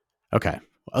 Okay.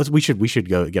 We should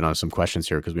go get on some questions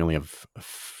here because we only have a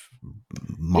Yeah,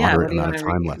 what moderate do you amount of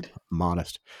wanna time left. read?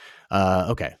 Modest.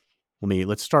 Okay.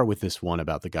 Let's start with this one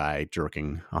about the guy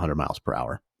jerking 100 miles per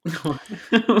hour.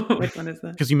 Which one is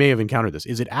that? Because you may have encountered this.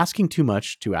 Is it asking too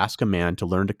much to ask a man to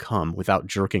learn to come without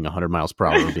jerking 100 miles per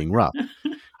hour or being rough?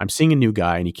 I'm seeing a new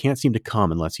guy and he can't seem to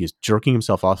come unless he is jerking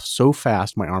himself off so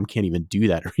fast my arm can't even do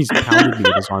that, or he's pounded me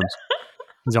with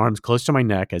his arms close to my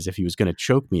neck as if he was going to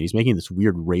choke me. And he's making this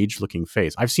weird rage looking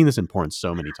face. I've seen this in porn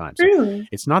so many times. So Really?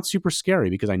 it's not super scary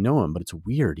because I know him, but it's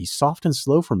weird. He's soft and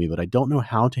slow for me, but I don't know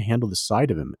how to handle the side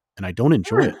of him and I don't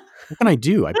enjoy Huh. it. What can I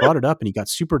do? I brought it up and he got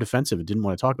super defensive and didn't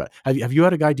want to talk about it. Have you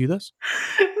had a guy do this?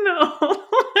 No.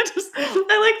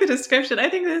 I like the description. I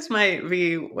think this might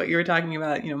be what you were talking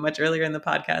about, much earlier in the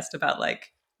podcast about,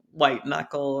 like, white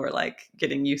knuckle or, like,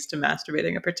 getting used to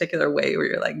masturbating a particular way where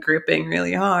you're, like, gripping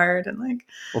really hard and, like,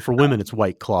 Well, for women, it's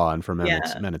white claw, and for men,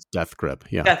 it's yeah. men, it's death grip.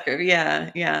 Yeah. Death grip,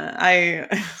 yeah, yeah.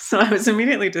 So I was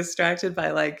immediately distracted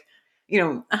by, like,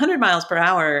 100 miles per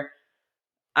hour.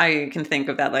 I can think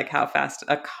of that, like, how fast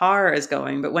a car is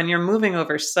going, but when you're moving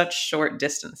over such short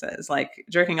distances, like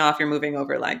jerking off, you're moving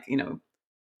over, like,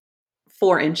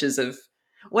 4 inches of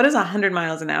what does 100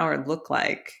 miles an hour look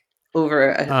like over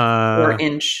a Uh,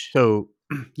 4-inch. so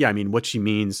yeah, I mean, what she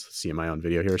means. Let's see in my own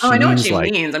video here. Oh, She I know what means she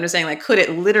like means. I'm just saying, like, could it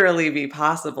literally be no,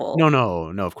 possible? no,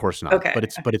 no, of course not. Okay. But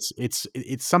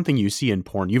it's something you see in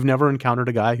porn. You've never encountered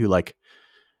a guy who like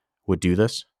would do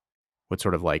this. Would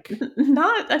sort of like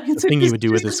Not, I mean, the so thing he she's would do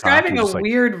she's with his cock. He describing would a just like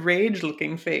weird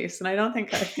rage-looking face, and I don't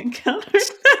think I've encountered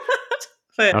that.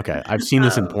 But, okay. I've seen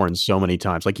this in um porn so many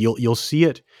times. Like you'll see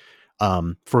it.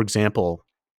 For example,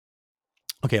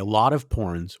 okay, a lot of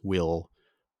porns will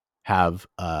have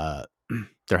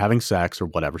they're having sex or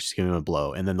whatever. She's giving him a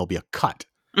blow, and then there'll be a cut.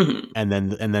 mhm, And then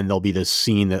there'll be this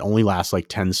scene that only lasts like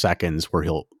 10 seconds where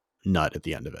he'll nut at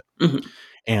the end of it. mhm.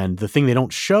 And the thing they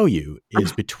don't show you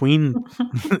is between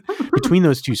between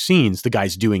those two scenes, the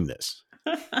guy's doing this.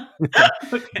 And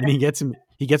Okay.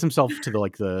 he gets himself to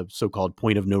the so-called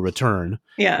point of no return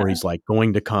Yeah. where he's like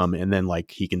going to come and then like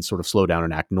he can sort of slow down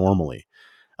and act normally.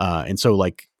 And so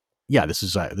like yeah, this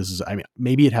is I mean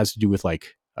maybe it has to do with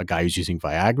like a guy who's using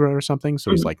Viagra or something, so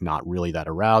he's Mhm. like not really that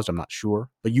aroused. I'm not sure.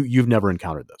 But you've never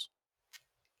encountered this.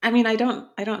 I mean, I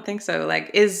don't think so. Like,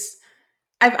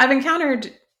 I've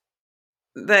encountered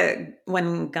that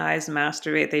when guys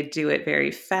masturbate, they do it very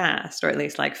fast, or at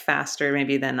least, like, faster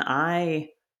maybe than I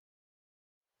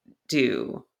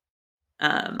do.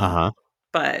 Um, Uh-huh.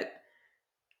 but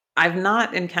I've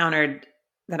not encountered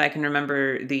that I can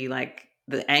remember the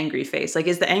angry face. Like,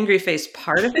 is the angry face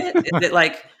part of it? Is it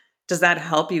like, does that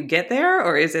help you get there?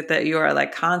 Or is it that you are,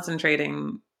 like,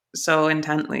 concentrating so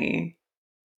intently?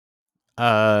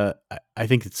 I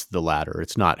think it's the latter.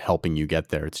 It's not helping you get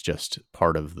there. It's just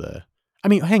part of the. I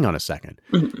mean, hang on a second.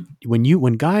 Mhm,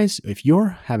 When guys, if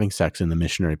you're having sex in the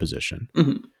missionary position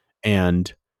mhm.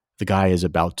 and the guy is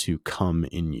about to come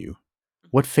in you,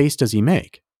 what face does he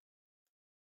make?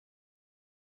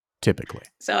 Typically,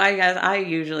 So I guess I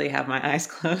usually have my eyes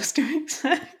closed during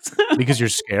sex. because you're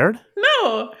scared.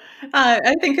 No,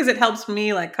 I think because it helps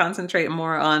me, like, concentrate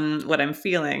more on what I'm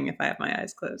feeling if I have my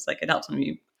eyes closed. Like, it helps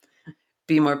me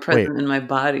be more Wait, present in my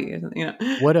body,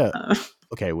 what a uh,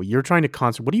 okay. Well, you're trying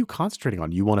to what are you concentrating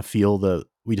on? You want to feel the.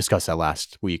 We discussed that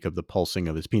last week of the pulsing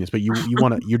of his penis, but you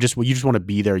want to. You just want to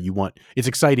be there. You want. It's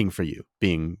exciting for you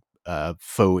being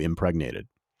faux impregnated.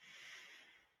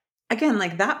 again,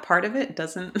 like, that part of it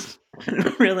doesn't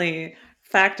really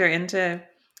factor into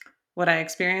what I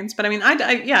experience, but I mean,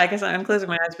 yeah, I guess I'm closing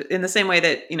my eyes, but in the same way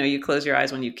that, you close your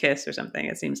eyes when you kiss or something,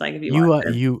 it seems like if you want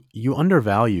to. You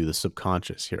undervalue the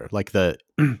subconscious here. Like the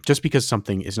just because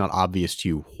something is not obvious to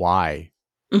you why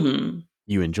Mhm,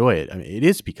 you enjoy it. I mean, it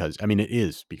is because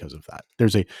of that.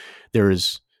 There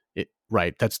is it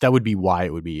right. That would be why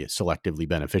it would be selectively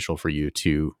beneficial for you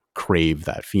to crave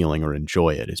that feeling or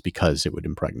enjoy it is because it would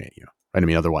impregnate you. Right? I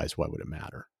mean, otherwise, why would it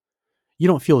matter? You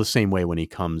don't feel the same way when he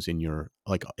comes in your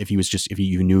like if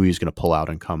you knew he was going to pull out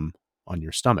and come on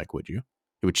your stomach, would you?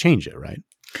 It would change it, right?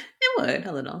 it would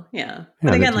a little, yeah,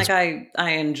 but Yeah, again, like, that's I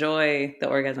enjoy the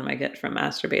orgasm I get from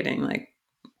masturbating, like,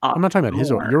 I'm often not talking about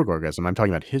more. your orgasm. I'm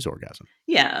talking about his orgasm.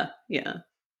 Yeah, yeah,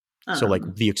 So like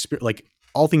um the experience, like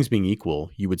all things being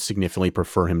equal, you would significantly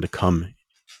prefer him to come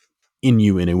in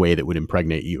you in a way that would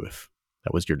impregnate you if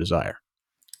that was your desire.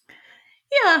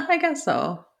 Yeah, I guess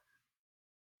so.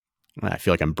 I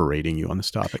feel like I'm berating you on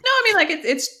this topic. No, I mean, like,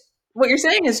 it's what you're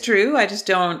saying is true. I just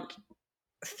don't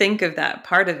think of that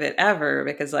part of it ever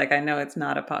because, like, I know it's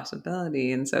not a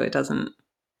possibility, and so it doesn't,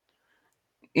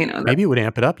 that Maybe it would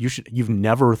amp it up. You've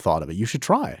never thought of it. You should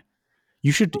try.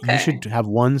 You should okay. have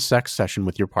one sex session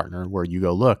with your partner where you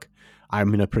go, look,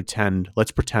 let's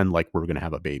pretend like we're going to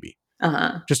have a baby.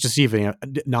 Uh-huh. Just to see if they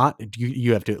not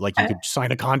you have to, like, you Okay. could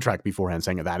sign a contract beforehand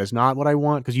saying that is not what I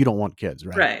want, because you don't want kids,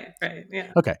 right? Right, right,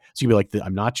 yeah. Okay, so you'd be like,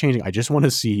 I'm not changing. I just want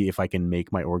to see if I can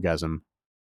make my orgasm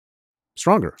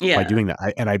stronger by Yeah. doing that.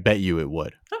 And I bet you it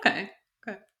would. Okay.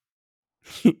 Okay.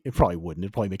 It probably wouldn't.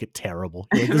 It'd probably make it terrible.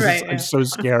 You're like, Right, I'm yeah. so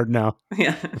scared now.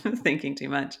 Yeah, thinking too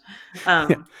much. Yeah.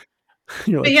 Um,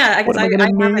 You're but like, yeah, I what guess am I I going to I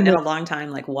name haven't in it? a long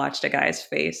time, like, watched a guy's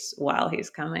face while he's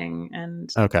coming, and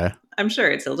Okay. I'm sure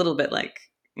it's a little bit like,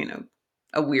 you know,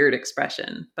 a weird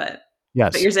expression, but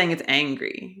Yes. you're saying it's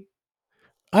angry.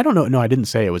 I don't know. No, I didn't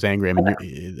say it was angry. I mean,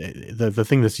 Okay. the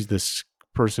thing this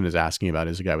person is asking about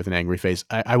is a guy with an angry face.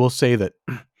 I will say that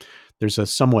there's a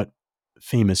somewhat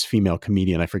famous female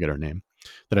comedian, I forget her name,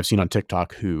 that I've seen on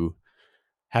TikTok, who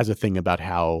has a thing about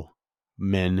how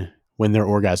men, when they're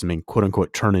orgasming, quote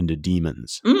unquote, turn into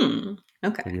demons.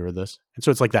 Okay. Have you heard this? And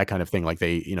so it's like that kind of thing. Like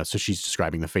so she's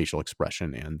describing the facial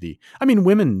expression and I mean,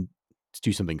 women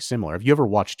do something similar. Have you ever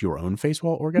watched your own face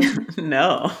while orgasming?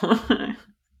 No.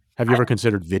 Have you ever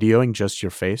considered videoing just your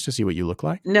face to see what you look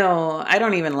like? No, I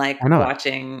don't even like Why not?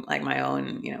 watching, like, my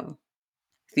own,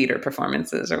 theater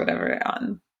performances or whatever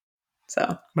on,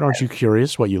 so But aren't you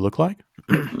curious what you look like?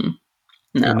 mm-mm.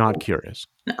 No, You're not curious.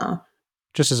 no.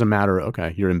 Just as a matter of,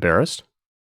 okay, you're embarrassed.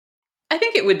 I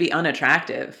think it would be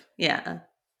unattractive, yeah.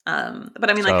 But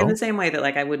I mean, like, in the So same way that,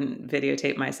 like, I wouldn't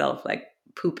videotape myself, like,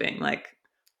 pooping, like,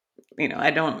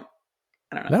 I don't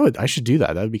know. I should do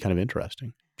that. That would be kind of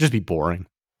interesting. Just be boring.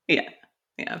 Yeah.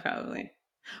 Yeah, probably.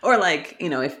 Or, like,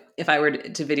 if I were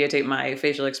to videotape my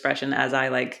facial expression as I,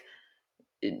 like,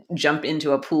 jump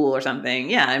into a pool or something,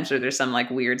 yeah, I'm sure there's some, like,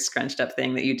 weird scrunched up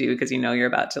thing that you do because you're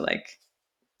about to, like,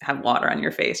 have water on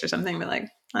your face or something, but, like,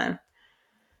 Yeah,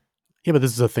 but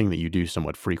this is a thing that you do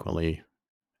somewhat frequently.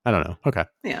 I don't know. Okay.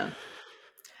 yeah.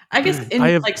 I guess I in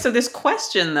have, like, so this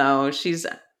question though, she's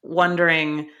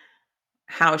wondering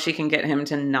how she can get him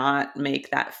to not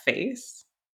make that face.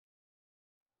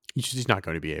 he's not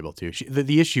going to be able to.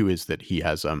 The issue is that he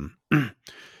has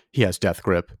death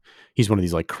grip. He's one of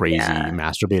these like crazy Yeah,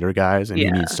 masturbator guys, and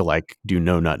he needs yeah. to like do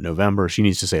no nut November. She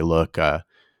needs to say, look,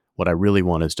 what I really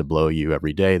want is to blow you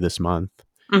every day this month.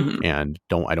 Mhm. And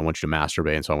I don't want you to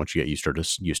masturbate. And so I want you to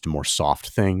get used to more soft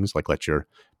things, like let your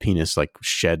penis like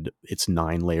shed its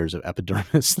 9 layers of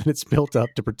epidermis that it's built up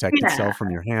to protect Yeah, itself from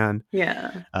your hand.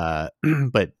 yeah.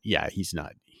 But yeah, he's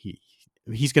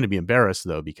going to be embarrassed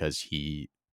though, because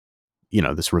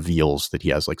this reveals that he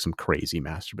has like some crazy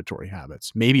masturbatory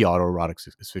habits, maybe autoerotic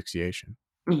asphyxiation.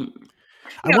 Mhm.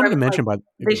 I Or wanted I to mean, like, mention, by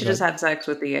they should go just ahead. have sex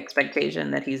with the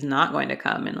expectation that he's not going to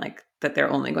come and, like, that they're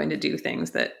only going to do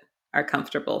things that are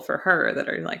comfortable for her, that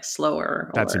are, like,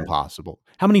 slower That's or impossible.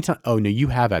 How many times? Oh no, you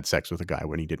have had sex with a guy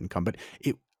when he didn't come, but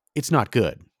it's not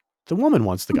good. The woman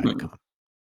wants the guy to Mhm. come.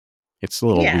 It's a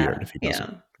little weird Yeah, if he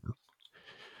doesn't. yeah.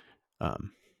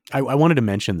 Um, I wanted to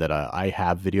mention that I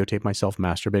have videotaped myself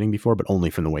masturbating before, but only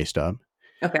from the waist up.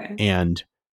 Okay. And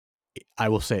I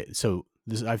will say, so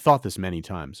I've thought this many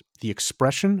times. The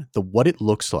expression, what it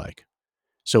looks like.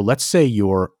 So let's say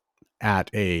you're at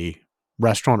a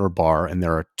restaurant or bar, and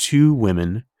there are 2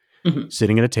 women Mhm,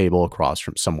 sitting at a table across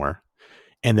from somewhere,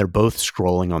 and they're both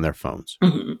scrolling on their phones,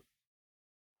 mhm,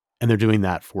 and they're doing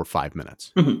that for 5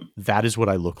 minutes. mhm. That is what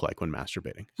I look like when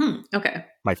masturbating. Okay.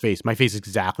 My face is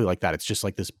exactly like that. It's just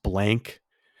like this blank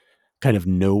kind of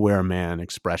nowhere man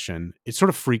expression. It sort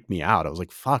of freaked me out. I was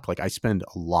like, fuck, like I spend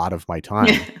a lot of my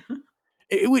time.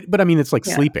 But I mean, it's like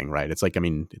Yeah. sleeping, right? It's like, I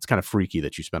mean, it's kind of freaky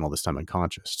that you spend all this time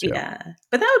unconscious too. Yeah,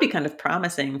 but that would be kind of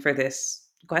promising for this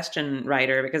question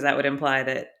writer because that would imply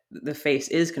that the face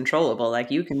is controllable,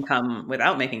 like, you can come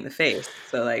without making the face,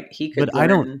 so, like, he could But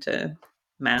learn to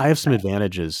I master have some that.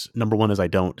 advantages. Number one is I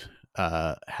don't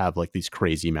have like these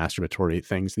crazy masturbatory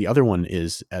things. The other one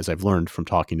is, as I've learned from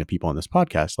talking to people on this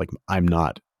podcast, like I'm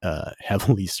not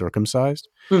heavily circumcised.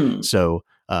 Mm, So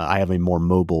I have a more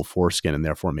mobile foreskin, and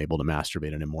therefore I'm able to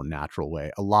masturbate in a more natural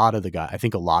way. I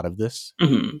think a lot of this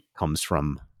mhm, comes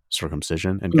from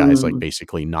circumcision and guys like mm,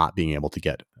 basically not being able to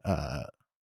get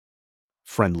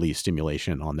friendly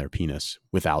stimulation on their penis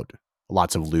without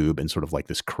lots of lube and sort of like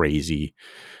this crazy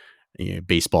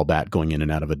baseball bat going in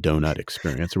and out of a donut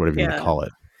experience, or whatever you want to Yeah. call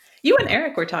it. You and Yeah.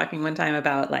 Eric were talking one time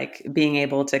about, like, being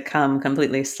able to come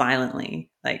completely silently,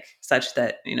 like, such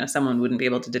that, someone wouldn't be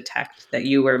able to detect that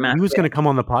you were He was going to masturbating. come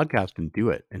on the podcast and do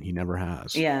it, and he never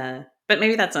has. Yeah. But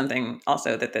maybe that's something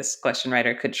also that this question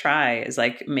writer could try is,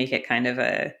 like, make it kind of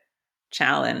a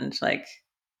challenge, like,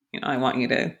 I want you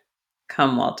to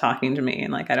come while talking to me,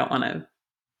 and, like, I don't wanna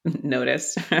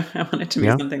notice. I want it to be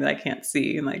Yeah. something that I can't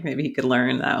see, and, like, maybe he could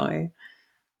learn that way.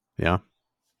 Yeah.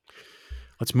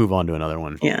 Let's move on to another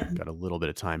one. Yeah. Got a little bit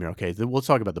of time here. Okay, we'll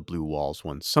talk about the blue walls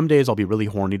one. Some days I'll be really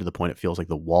horny to the point it feels like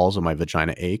the walls of my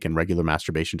vagina ache and regular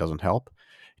masturbation doesn't help.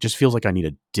 It just feels like I need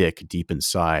a dick deep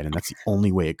inside, and that's the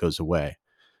only way it goes away.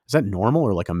 Is that normal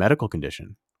or like a medical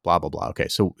condition? Blah, blah, blah. Okay,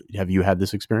 so have you had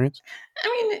this experience? I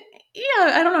mean,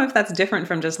 yeah, I don't know if that's different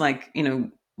from just, like,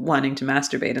 wanting to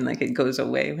masturbate and, like, it goes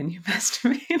away when you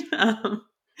masturbate. I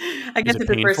Is guess it if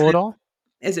the painful person at all?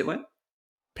 is it what?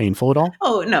 Painful at all?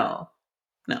 Oh, no.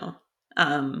 No.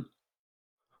 Um,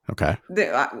 Okay.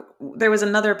 there was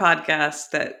another podcast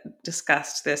that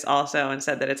discussed this also and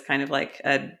said that it's kind of like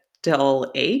a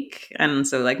dull ache, and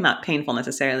so, like, not painful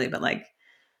necessarily, but, like,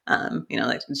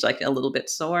 like, it's, like, a little bit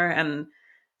sore, and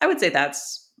I would say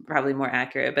that's probably more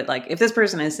accurate, but, like, if this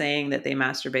person is saying that they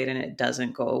masturbate and it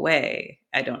doesn't go away,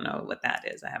 I don't know what that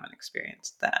is. I haven't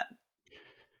experienced that.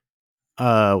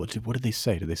 What did they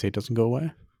say? Did they say it doesn't go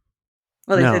away?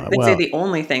 Well, No. they say Well, the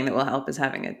only thing that will help is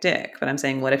having a dick, but I'm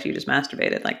saying what if you just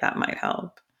masturbated? Like, that might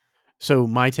help. so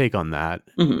my take on that,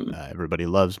 Mhm. everybody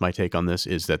loves my take on this,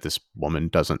 is that this woman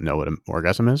doesn't know what an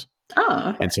orgasm is. Oh,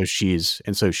 okay. And so she's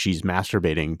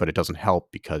masturbating, but it doesn't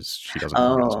help because she doesn't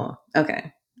orgasm. Oh,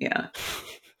 okay. Yeah.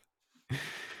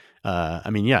 I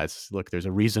mean, yeah, look, there's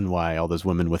a reason why all those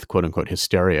women with quote unquote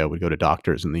hysteria would go to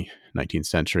doctors in the 19th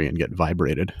century and get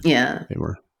vibrated. Yeah.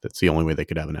 That's the only way they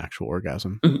could have an actual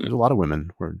orgasm. Mhm. There's a lot of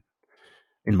women where,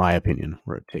 in my opinion,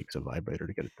 where it takes a vibrator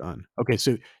to get it done. Okay,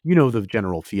 so you know the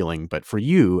general feeling, but for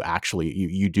you, actually,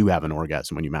 you do have an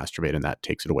orgasm when you masturbate, and that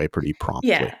takes it away pretty Yeah.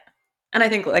 promptly. And I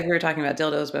think, like, we were talking about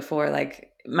dildos before,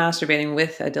 like, masturbating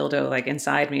with a dildo, like,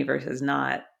 inside me versus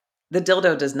not, the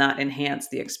dildo does not enhance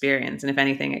the experience, and if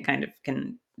anything, it kind of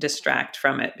can distract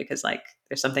from it because, like,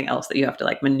 there's something else that you have to,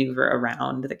 like, maneuver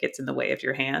around that gets in the way of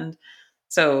your hand.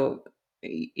 So,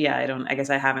 yeah, I guess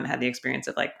I haven't had the experience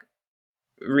of, like,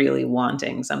 really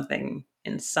wanting something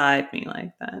inside me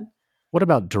like that. What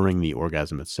about during the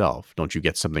orgasm itself? Don't you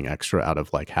get something extra out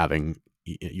of like having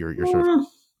your sort of, Mm,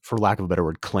 for lack of a better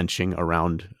word, clenching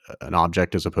around an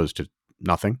object as opposed to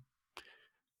nothing?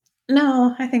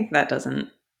 no, I think that doesn't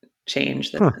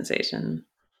change the Huh. sensation.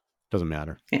 Doesn't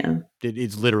matter. Yeah.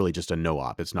 It's literally just a no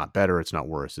op. It's not better. It's not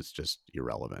worse. It's just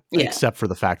irrelevant, Yeah. except for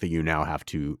the fact that you now have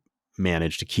to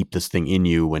manage to keep this thing in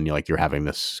you when you're having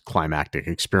this climactic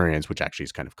experience, which actually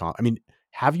is kind of, I mean,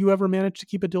 have you ever managed to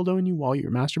keep a dildo in you while you're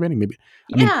masturbating? Maybe.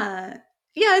 I mean, Yeah.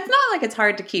 Yeah, it's not like it's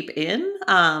hard to keep in.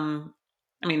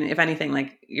 I mean, if anything,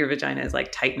 like, your vagina is,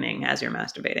 like, tightening as you're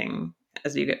masturbating,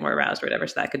 as you get more aroused or whatever,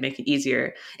 so that could make it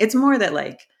easier. It's more that,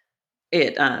 like,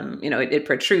 it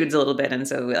protrudes a little bit, and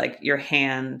so, like, your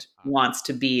hand wants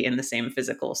to be in the same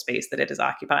physical space that it is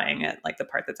occupying it, like, the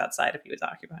part that's outside of you is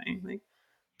occupying, like.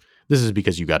 this is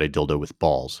because you got a dildo with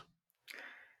balls.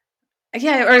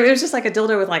 Yeah, or it was just, like, a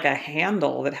dildo with, like, a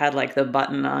handle that had, like, the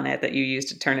button on it that you use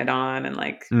to turn it on, and,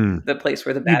 like, Mm. the place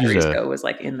where the You could use batteries a go was,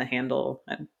 like, in the handle,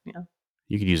 and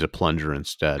you could use a plunger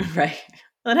instead. right.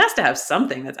 Well, it has to have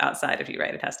something that's outside of you,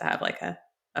 right? It has to have, like, a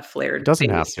It flared doesn't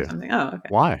have base or to. something. Oh, okay.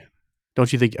 Why?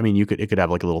 Don't you think? I mean, it could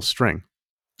have like a little string,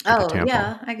 like a Oh, tampon.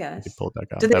 yeah, I You could guess. pull it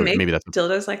back Do out. they make Maybe that's,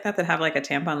 dildos like that that have, like, a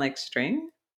tampon-like string?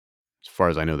 as far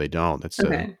as I know, they don't. That's a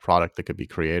Okay. product that could be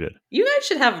created. You guys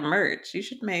should have merch. You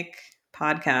should make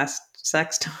podcast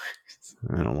sex toys.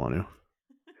 I don't want to.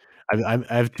 I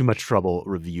have too much trouble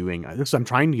reviewing. I'm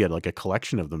trying to get like a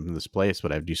collection of them in this place,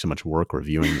 but I do so much work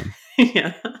reviewing them.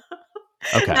 Yeah.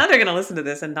 Okay, Now they're gonna listen to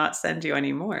this and not send you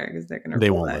any more because 'cause they're gonna they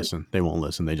won't realize. listen. They won't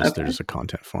listen. They're Okay. just a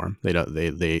content farm. They don't.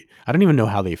 They. I don't even know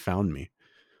how they found me.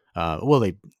 Well,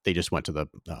 they just went to the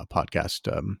podcast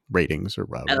ratings or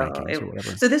Oh, rankings or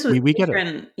whatever. so this was We get it.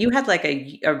 different. You had, like,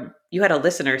 you had a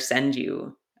listener send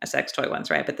you a sex toy once,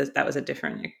 right? But that was a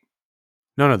different.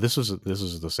 No, no, this is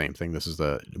the same thing.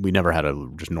 We never had a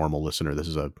just normal listener. This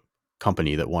is a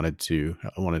company that wanted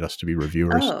us to be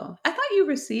reviewers. Oh, I thought you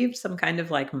received some kind of,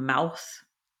 like, mouth,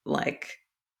 like,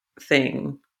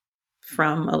 thing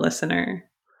from a listener.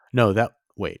 No, that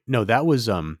wait, no, that was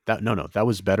that no, no, that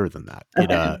was better than that.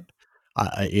 Okay.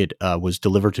 It was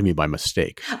delivered to me by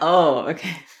mistake. Oh,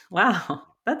 okay. Wow.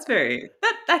 That's very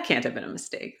that can't have been a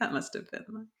mistake. That must have been,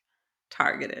 like,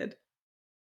 targeted.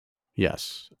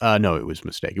 Yes. No, it was a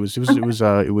mistake. It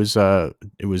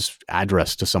was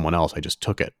addressed to someone else. I just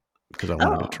took it because I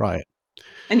wanted to Oh, try it.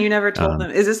 and you never told Um,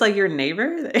 them, is this like your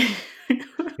neighbor?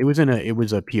 it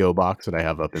was a PO box that I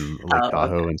have up in Lake Oh,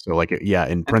 Tahoe, okay. and so like yeah,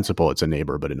 in Okay. principle it's a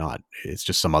neighbor, but it's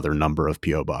just some other number of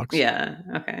PO box. Yeah,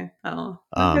 okay. Oh,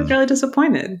 that guy's Um, really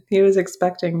disappointed. He was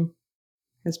expecting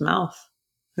his mouth,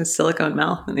 his silicone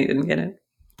mouth, and he didn't get it.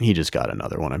 he just got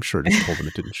another one. I'm sure just told him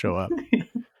it didn't show up.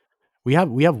 We have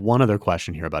one other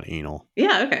question here about anal.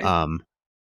 Yeah, okay. Um,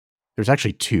 there's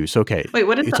actually two. So okay, Wait,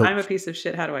 what is the so "I'm a piece of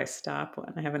shit, how do I stop"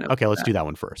 one? I haven't okay, opened let's that. do that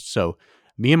one first. So,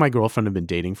 me and my girlfriend have been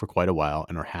dating for quite a while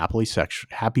and are happy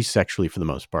sexually for the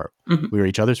most part. Mhm. We are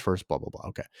each other's first, blah, blah, blah.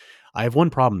 Okay. I have one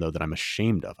problem though that I'm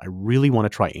ashamed of. I really want to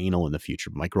try anal in the future,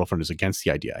 but my girlfriend is against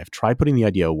the idea. I've tried putting the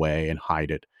idea away and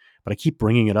hide it, but I keep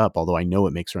bringing it up, although I know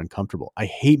it makes her uncomfortable. I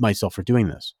hate myself for doing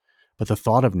this, but the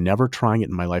thought of never trying it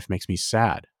in my life makes me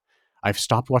sad. I've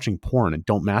stopped watching porn and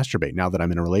don't masturbate now that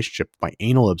I'm in a relationship. My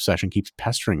anal obsession keeps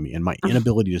pestering me, and my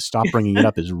inability to stop bringing it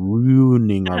up is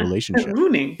ruining our relationship.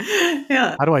 Ruining.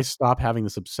 Yeah. How do I stop having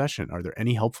this obsession? Are there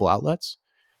any helpful outlets?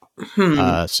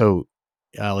 Hmm. So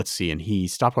let's see. And he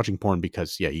stopped watching porn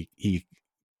because, yeah, he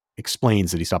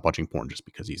explains that he stopped watching porn just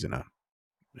because he's in a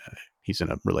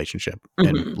relationship,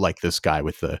 and Mhm. like this guy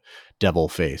with the devil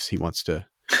face, he wants to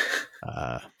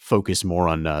focus more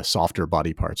on softer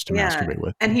body parts to Yeah, masturbate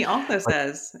with. and he also But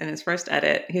says in his first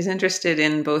edit, he's interested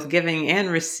in both giving and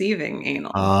receiving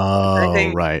anal, which I oh,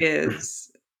 think right,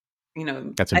 is,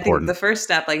 that's I think important. the first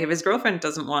step, like, if his girlfriend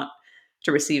doesn't want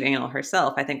to receive anal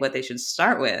herself, I think what they should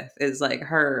start with is, like,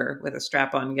 her with a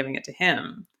strap-on giving it to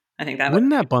him. I think that would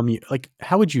Wouldn't that bum you? Like,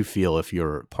 how would you feel if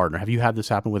your partner? Have you had this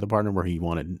happen with a partner where he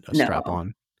wanted a strap no,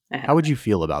 on? I How would haven't. you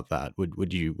feel about that?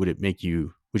 Would it make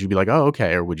you? Would you be like, oh,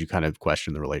 okay, or would you kind of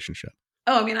question the relationship?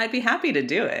 Oh, I mean, I'd be happy to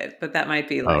do it, but that might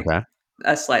be, Oh, like, okay.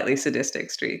 a slightly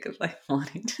sadistic streak of, like,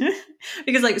 wanting to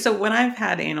because, like, so when I've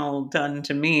had anal done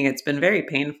to me, it's been very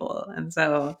painful, and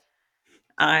so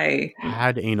I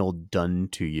Had anal done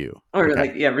to you. or,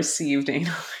 like, Okay. yeah, received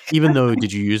anal. Even though,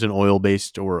 did you use an oil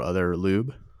based or other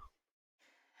lube?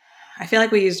 I feel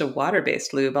like we used a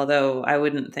water-based lube, although I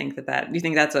wouldn't think that do you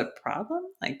think that's a problem?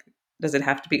 Like, does it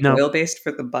have to be No. oil-based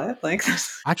for the butt? Like,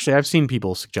 Actually, I've seen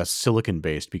people suggest silicon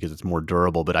based because it's more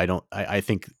durable, but I don't. I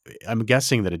think I'm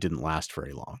guessing that it didn't last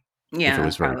very long if it yeah,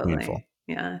 was very painful. probably.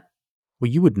 Yeah.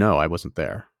 Well, you would know. I wasn't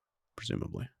there,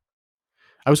 presumably.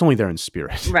 I was only there in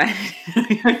spirit. So Right.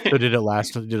 did it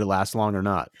last? Did it last long or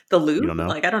not? The You lube? don't know.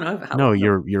 Like, I don't know how No, long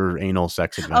the your anal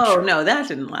sex Oh, adventure. no, that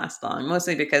didn't last long,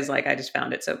 mostly because, like, I just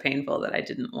found it so painful that I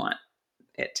didn't want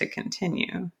it to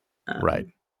continue. Right.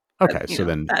 Um, but, Okay. So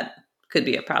then that could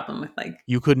be a problem with, like,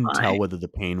 you couldn't my tell whether the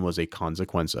pain was a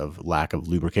consequence of lack of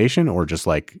lubrication or just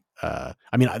like. I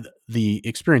mean, the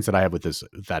experience that I have with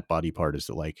that body part is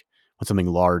that like when something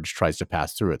large tries to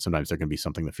pass through it, sometimes there can be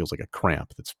something that feels like a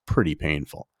cramp that's pretty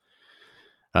painful.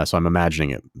 So I'm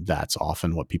imagining that's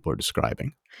often what people are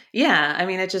describing. Yeah, I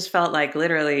mean, it just felt like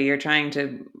literally you're trying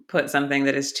to put something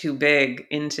that is too big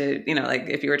into, like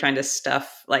if you were trying to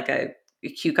stuff like a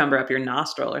cucumber up your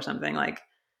nostril or something, like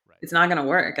Right. it's not going to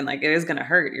work and like it is going to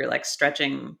hurt. You're like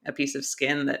stretching a piece of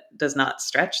skin that does not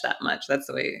stretch that much. That's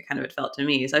the way it felt to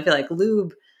me. So I feel like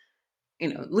lube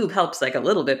helps like a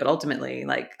little bit, but ultimately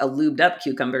like a lubed up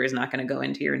cucumber is not going to go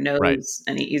into your Right. nose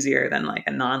any easier than like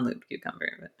a non-lubed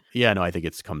cucumber. But Yeah, no, I think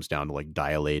it comes down to like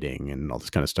dilating and all this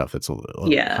kind of stuff. That's kind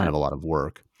yeah, of a lot of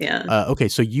work. yeah. Okay,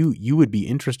 so you would be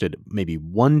interested maybe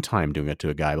one time doing it to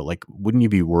a guy, but like, wouldn't you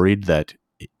be worried that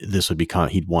this would become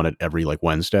he'd want it every like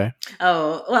Wednesday?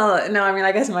 Oh, well, no, I mean,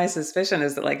 I guess my suspicion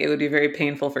is that, like, it would be very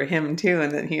painful for him too,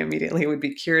 and that he immediately would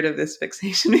be cured of this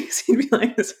fixation because he'd be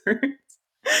like, "This hurts."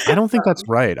 I don't think that's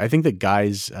right. I think that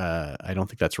guys. I don't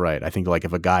think that's right. I think like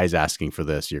if a guy's asking for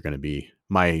this, you're going to be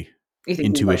my You think he's, like,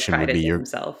 intuition tried would it be to you're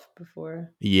himself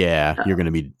before? yeah Oh, you're going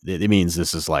to be. It means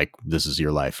this is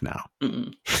your life now.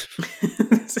 mm-mm.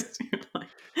 This is your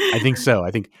I life. think so. I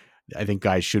think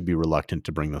guys should be reluctant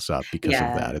to bring this up because of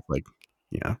Yeah. that. It's like,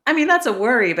 yeah, I mean, that's a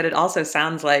worry, but it also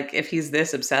sounds like if he's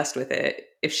this obsessed with it,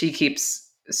 if she keeps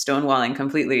stonewalling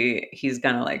completely, he's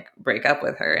gonna, like, break up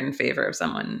with her in favor of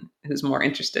someone who's more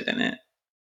interested in it.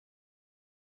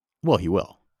 well, he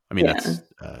will. I mean,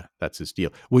 Yeah. that's his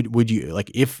deal. Would you like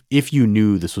if you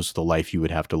knew this was the life you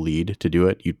would have to lead to do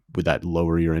it? Would that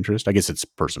lower your interest? I guess it's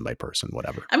person by person,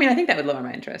 whatever. I mean, I think that would lower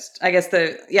my interest. I guess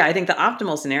I think the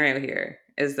optimal scenario here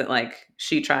is that like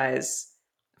she tries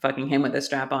fucking him with a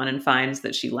strap on and finds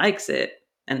that she likes it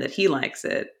and that he likes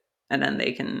it, and then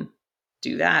they can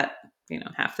do that,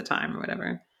 half the time or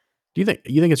whatever. Do you think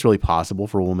it's really possible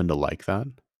for a woman to like that?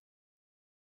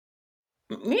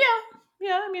 Yeah,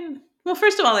 yeah. I mean, Well,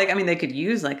 first of all, like, I mean, they could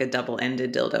use like a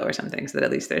double-ended dildo or something so that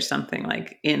at least there's something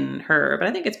like in her. But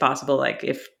I think it's possible, like,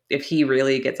 if he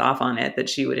really gets off on it, that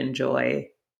she would enjoy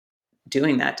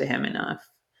doing that to him enough.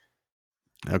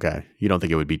 Okay. You don't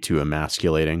think it would be too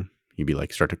emasculating? You'd be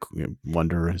like, start to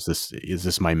wonder, is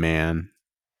this my man?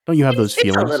 Don't you have those It's a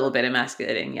feelings? little bit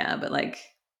emasculating, yeah, but like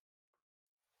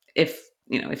if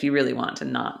if you really want to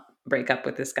not break up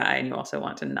with this guy and you also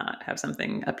want to not have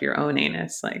something up your own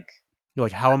anus, like You're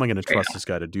like, how am I going to trade trust off. this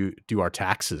guy to do our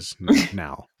taxes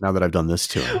now that I've done this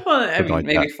to him? Well, I Something mean, like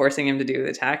that. maybe forcing him to do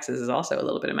the taxes is also a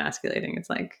little bit emasculating. It's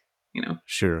like, you know.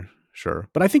 Sure, sure.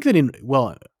 But I think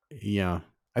that yeah,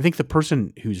 I think the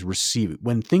person who's receiving,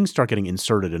 when things start getting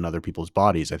inserted in other people's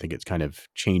bodies, I think it kind of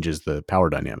changes the power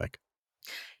dynamic.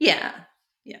 Yeah.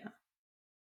 Yeah.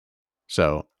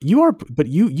 So you are, but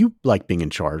you like being in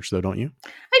charge though, don't you?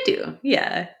 I do.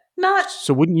 Yeah. Not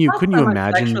So not couldn't you so much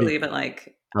imagine sexually, but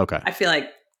like okay. I feel like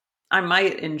I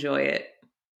might enjoy it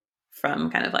from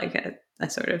kind of like a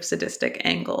sort of sadistic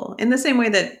angle in the same way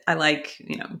that I like,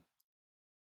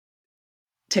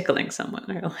 tickling someone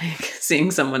or like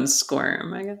seeing someone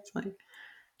squirm, I guess. Like,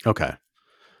 Okay.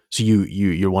 So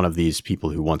you're one of these people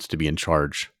who wants to be in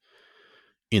charge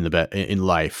in the bed in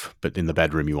life, but in the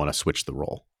bedroom you want to switch the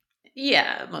role.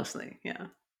 yeah, mostly. Yeah.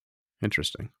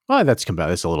 Interesting. Well, that's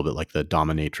a little bit like the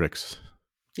dominatrix, or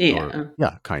Yeah.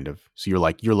 yeah, kind of. So you're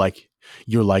like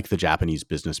the Japanese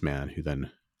businessman who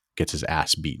then gets his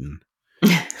ass beaten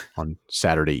on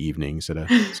Saturday evenings at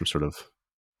some sort of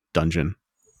dungeon.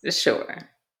 Sure.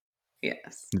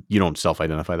 Yes. You don't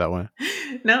self-identify that way.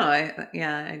 No,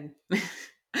 yeah,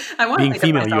 I want to Being think of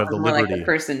female, you myself have as the more like the liberty,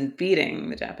 person beating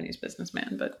the Japanese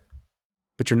businessman, but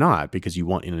but you're not, because you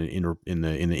want in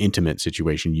the intimate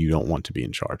situation you don't want to be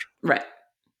in charge. right.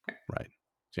 Right.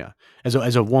 Yeah.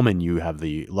 As a woman, you have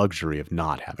the luxury of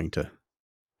not having to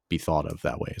be thought of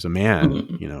that way. As a man,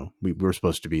 Mhm, we're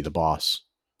supposed to be the boss,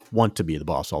 want to be the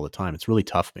boss all the time. It's really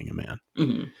tough being a man.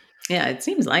 mhm. Yeah, it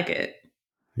seems like it.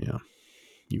 Yeah.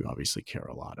 You obviously care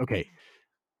a lot. Okay.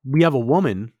 We have a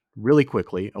woman, really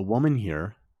quickly, a woman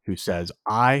here who says,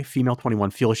 I, female 21,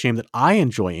 feel ashamed that I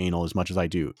enjoy anal as much as I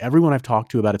do. Everyone I've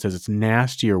talked to about it says it's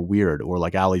nasty or weird, or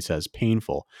like Ali says,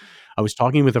 painful. I was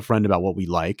talking with a friend about what we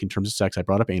like in terms of sex. I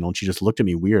brought up anal and she just looked at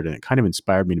me weird, and it kind of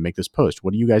inspired me to make this post.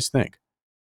 What do you guys think?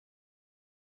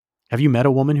 Have you met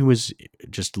a woman who was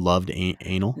just loved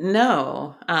anal?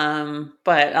 No,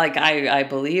 but like I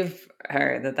believe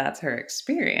her that that's her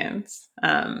experience.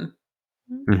 I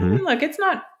Mm-hmm. mean, look, it's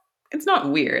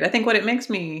not weird. I think what it makes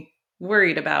me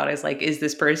worried about is like, is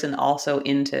this person also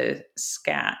into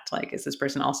scat? Like, is this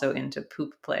person also into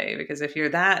poop play? Because if you're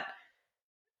that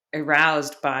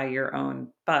aroused by your own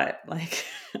butt, like,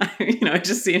 it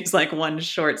just seems like one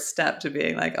short step to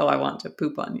being like, oh, I want to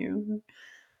poop on you.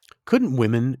 Couldn't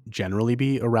women generally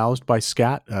be aroused by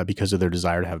scat because of their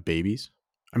desire to have babies?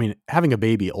 I mean, having a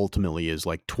baby ultimately is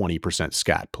like 20%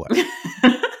 scat play,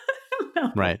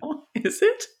 No, right? is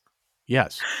it?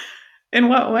 Yes. In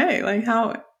what way? Like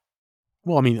how?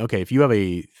 Well, I mean, okay, if you have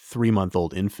a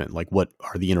 3-month-old infant, like what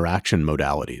are the interaction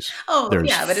modalities? Oh, There's,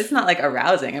 yeah, but it's not like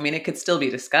arousing. I mean, it could still be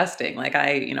disgusting. Like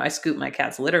I scoop my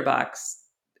cat's litter box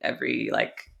every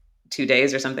like 2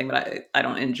 days or something, but I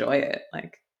don't enjoy it.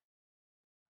 Like,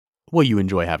 well, you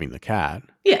enjoy having the cat. And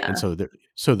yeah,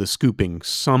 so the scooping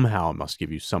somehow must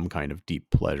give you some kind of deep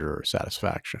pleasure or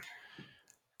satisfaction.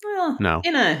 well, No.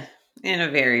 in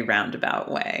a very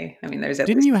roundabout way. I mean, there's at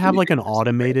Didn't least you two have like an degrees of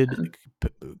automated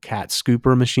separation. cat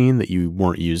scooper machine that you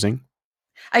weren't using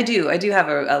I do have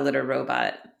a litter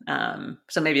robot.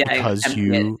 So maybe I because empty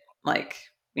it you, like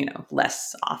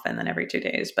less often than every 2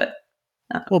 days, but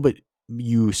well, but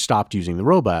you stopped using the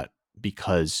robot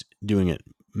because doing it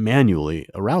manually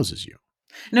arouses you?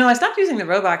 no, I stopped using the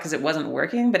robot because it wasn't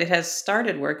working, but it has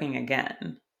started working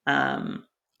again. Um,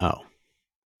 Oh,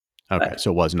 okay. but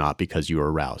So it was not because you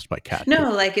were aroused by cat no,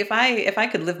 poop. like if I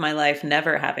could live my life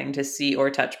never having to see or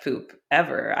touch poop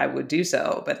ever, I would do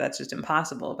so, but that's just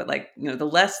impossible. But like, the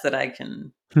less that I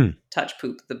can Hmm. touch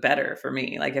poop, the better for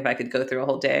me. Like if I could go through a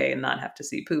whole day and not have to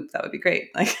see poop, that would be great.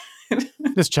 Like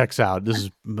This checks out. This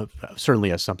is certainly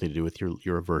has something to do with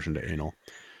your aversion to anal.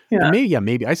 And yeah. maybe, yeah,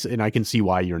 maybe and I can see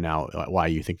why you're now, why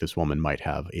you think this woman might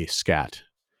have a scat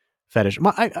fetish.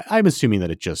 I'm assuming that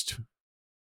it just,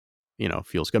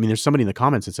 feels good. I mean, there's somebody in the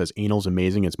comments that says anal's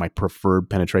amazing. It's my preferred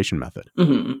penetration method.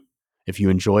 Mhm. If you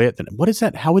enjoy it, then what is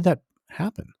that? How would that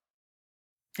happen?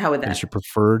 How would That is that? your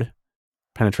preferred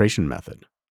penetration method.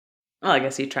 Well, I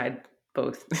guess he tried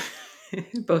both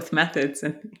both methods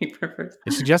and he prefers.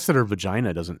 It suggests that her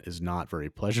vagina is not very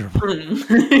pleasurable.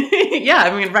 Yeah,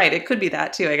 I mean, right. It could be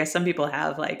that too. I guess some people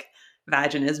have like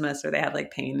vaginismus, or they have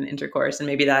like pain in intercourse, and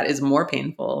maybe that is more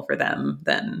painful for them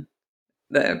than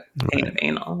the pain of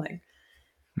anal. Like,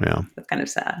 yeah, that's kind of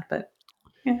sad, but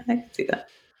yeah, I can see that.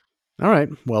 All right.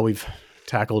 Well, we've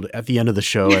tackled at the end of the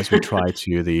show, as we try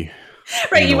to, the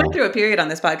Right, you went anal. through a period on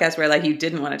this podcast where like you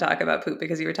didn't want to talk about poop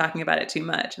because you were talking about it too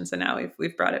much, and so now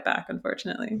we've brought it back,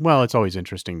 unfortunately. Well, it's always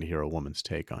interesting to hear a woman's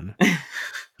take on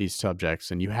these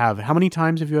subjects. And you have, how many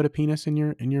times have you had a penis in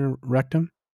your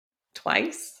rectum?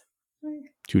 Twice?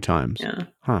 2 times. Yeah.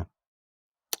 Huh.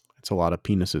 That's a lot of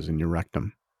penises in your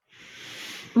rectum.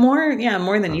 More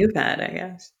than you've had, I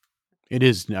guess. It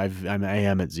is. I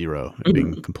am at 0,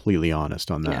 being completely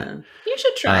honest on that. Yeah. You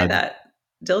should try that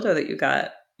dildo that you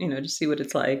got, just see what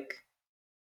it's like.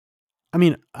 I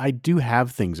mean, I do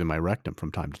have things in my rectum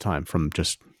from time to time from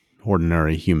just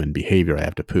ordinary human behavior. I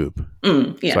have to poop.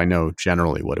 Yeah. So I know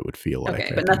generally what it would feel like.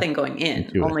 Okay, but nothing going in,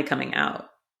 intuit. only coming out.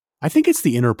 I think it's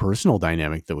the interpersonal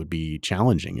dynamic that would be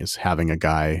challenging, is having a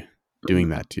guy doing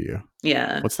that to you.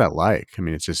 Yeah. What's that like? I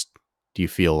mean, it's just, do you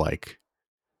feel like,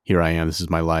 here I am, this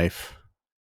is my life?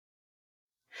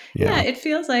 Yeah, it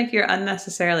feels like you're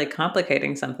unnecessarily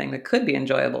complicating something that could be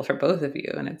enjoyable for both of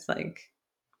you. And it's like,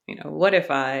 what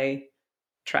if I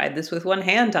tried this with one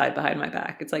hand tied behind my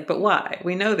back? It's like, but why?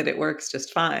 We know that it works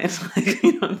just fine, like,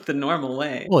 the normal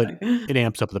way. Well, it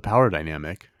amps up the power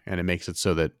dynamic, and it makes it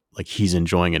so that like he's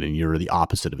enjoying it and you're the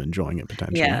opposite of enjoying it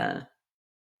potentially. Yeah.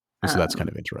 And so that's kind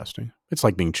of interesting. It's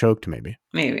like being choked, maybe.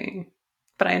 Maybe.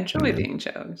 But I enjoy being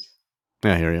choked.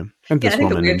 Yeah, I hear you. And Yeah, this I think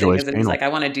the woman weird thing enjoys is that anal. it's like, I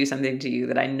want to do something to you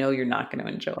that I know you're not going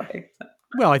to enjoy. So.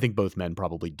 Well, I think both men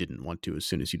probably didn't want to as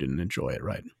soon as you didn't enjoy it,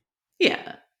 right?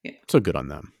 Yeah. Yeah. So good on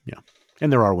them. Yeah.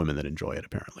 And there are women that enjoy it,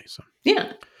 apparently. So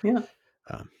yeah. Yeah.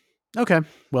 Okay.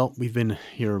 Well, we've been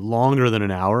here longer than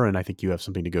an hour, and I think you have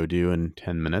something to go do in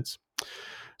 10 minutes.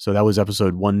 So that was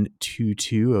episode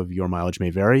 122 of Your Mileage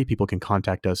May Vary. People can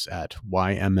contact us at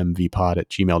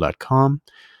ymmvpod@gmail.com,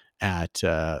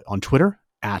 on Twitter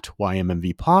at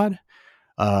ymmvpod.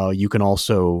 You can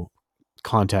also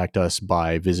contact us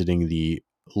by visiting the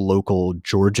local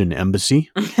Georgian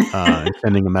embassy and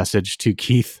sending a message to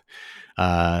Keith.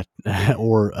 Or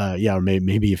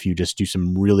maybe if you just do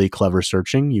some really clever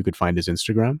searching, you could find his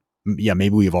Instagram. Yeah,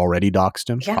 maybe we've already doxed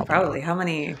him. Yeah, probably. How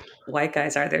many white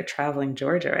guys are there traveling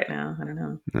Georgia right now? I don't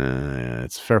know.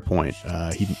 It's a fair point.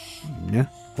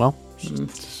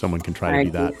 Someone can try to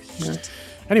do that. Yeah.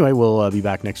 Anyway, we'll be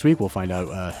back next week. We'll find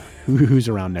out who's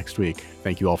around next week.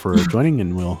 Thank you all for joining,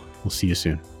 and we'll see you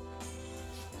soon.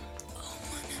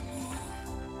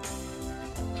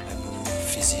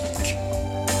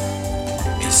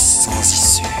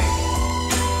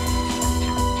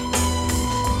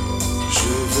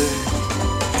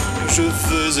 Je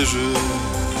veux et je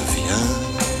viens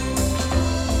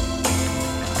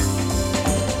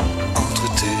entre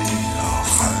tes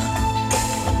reins.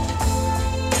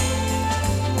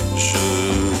 Je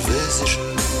vais et je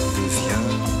viens,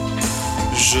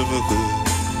 je me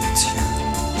retiens.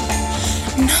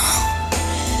 Non.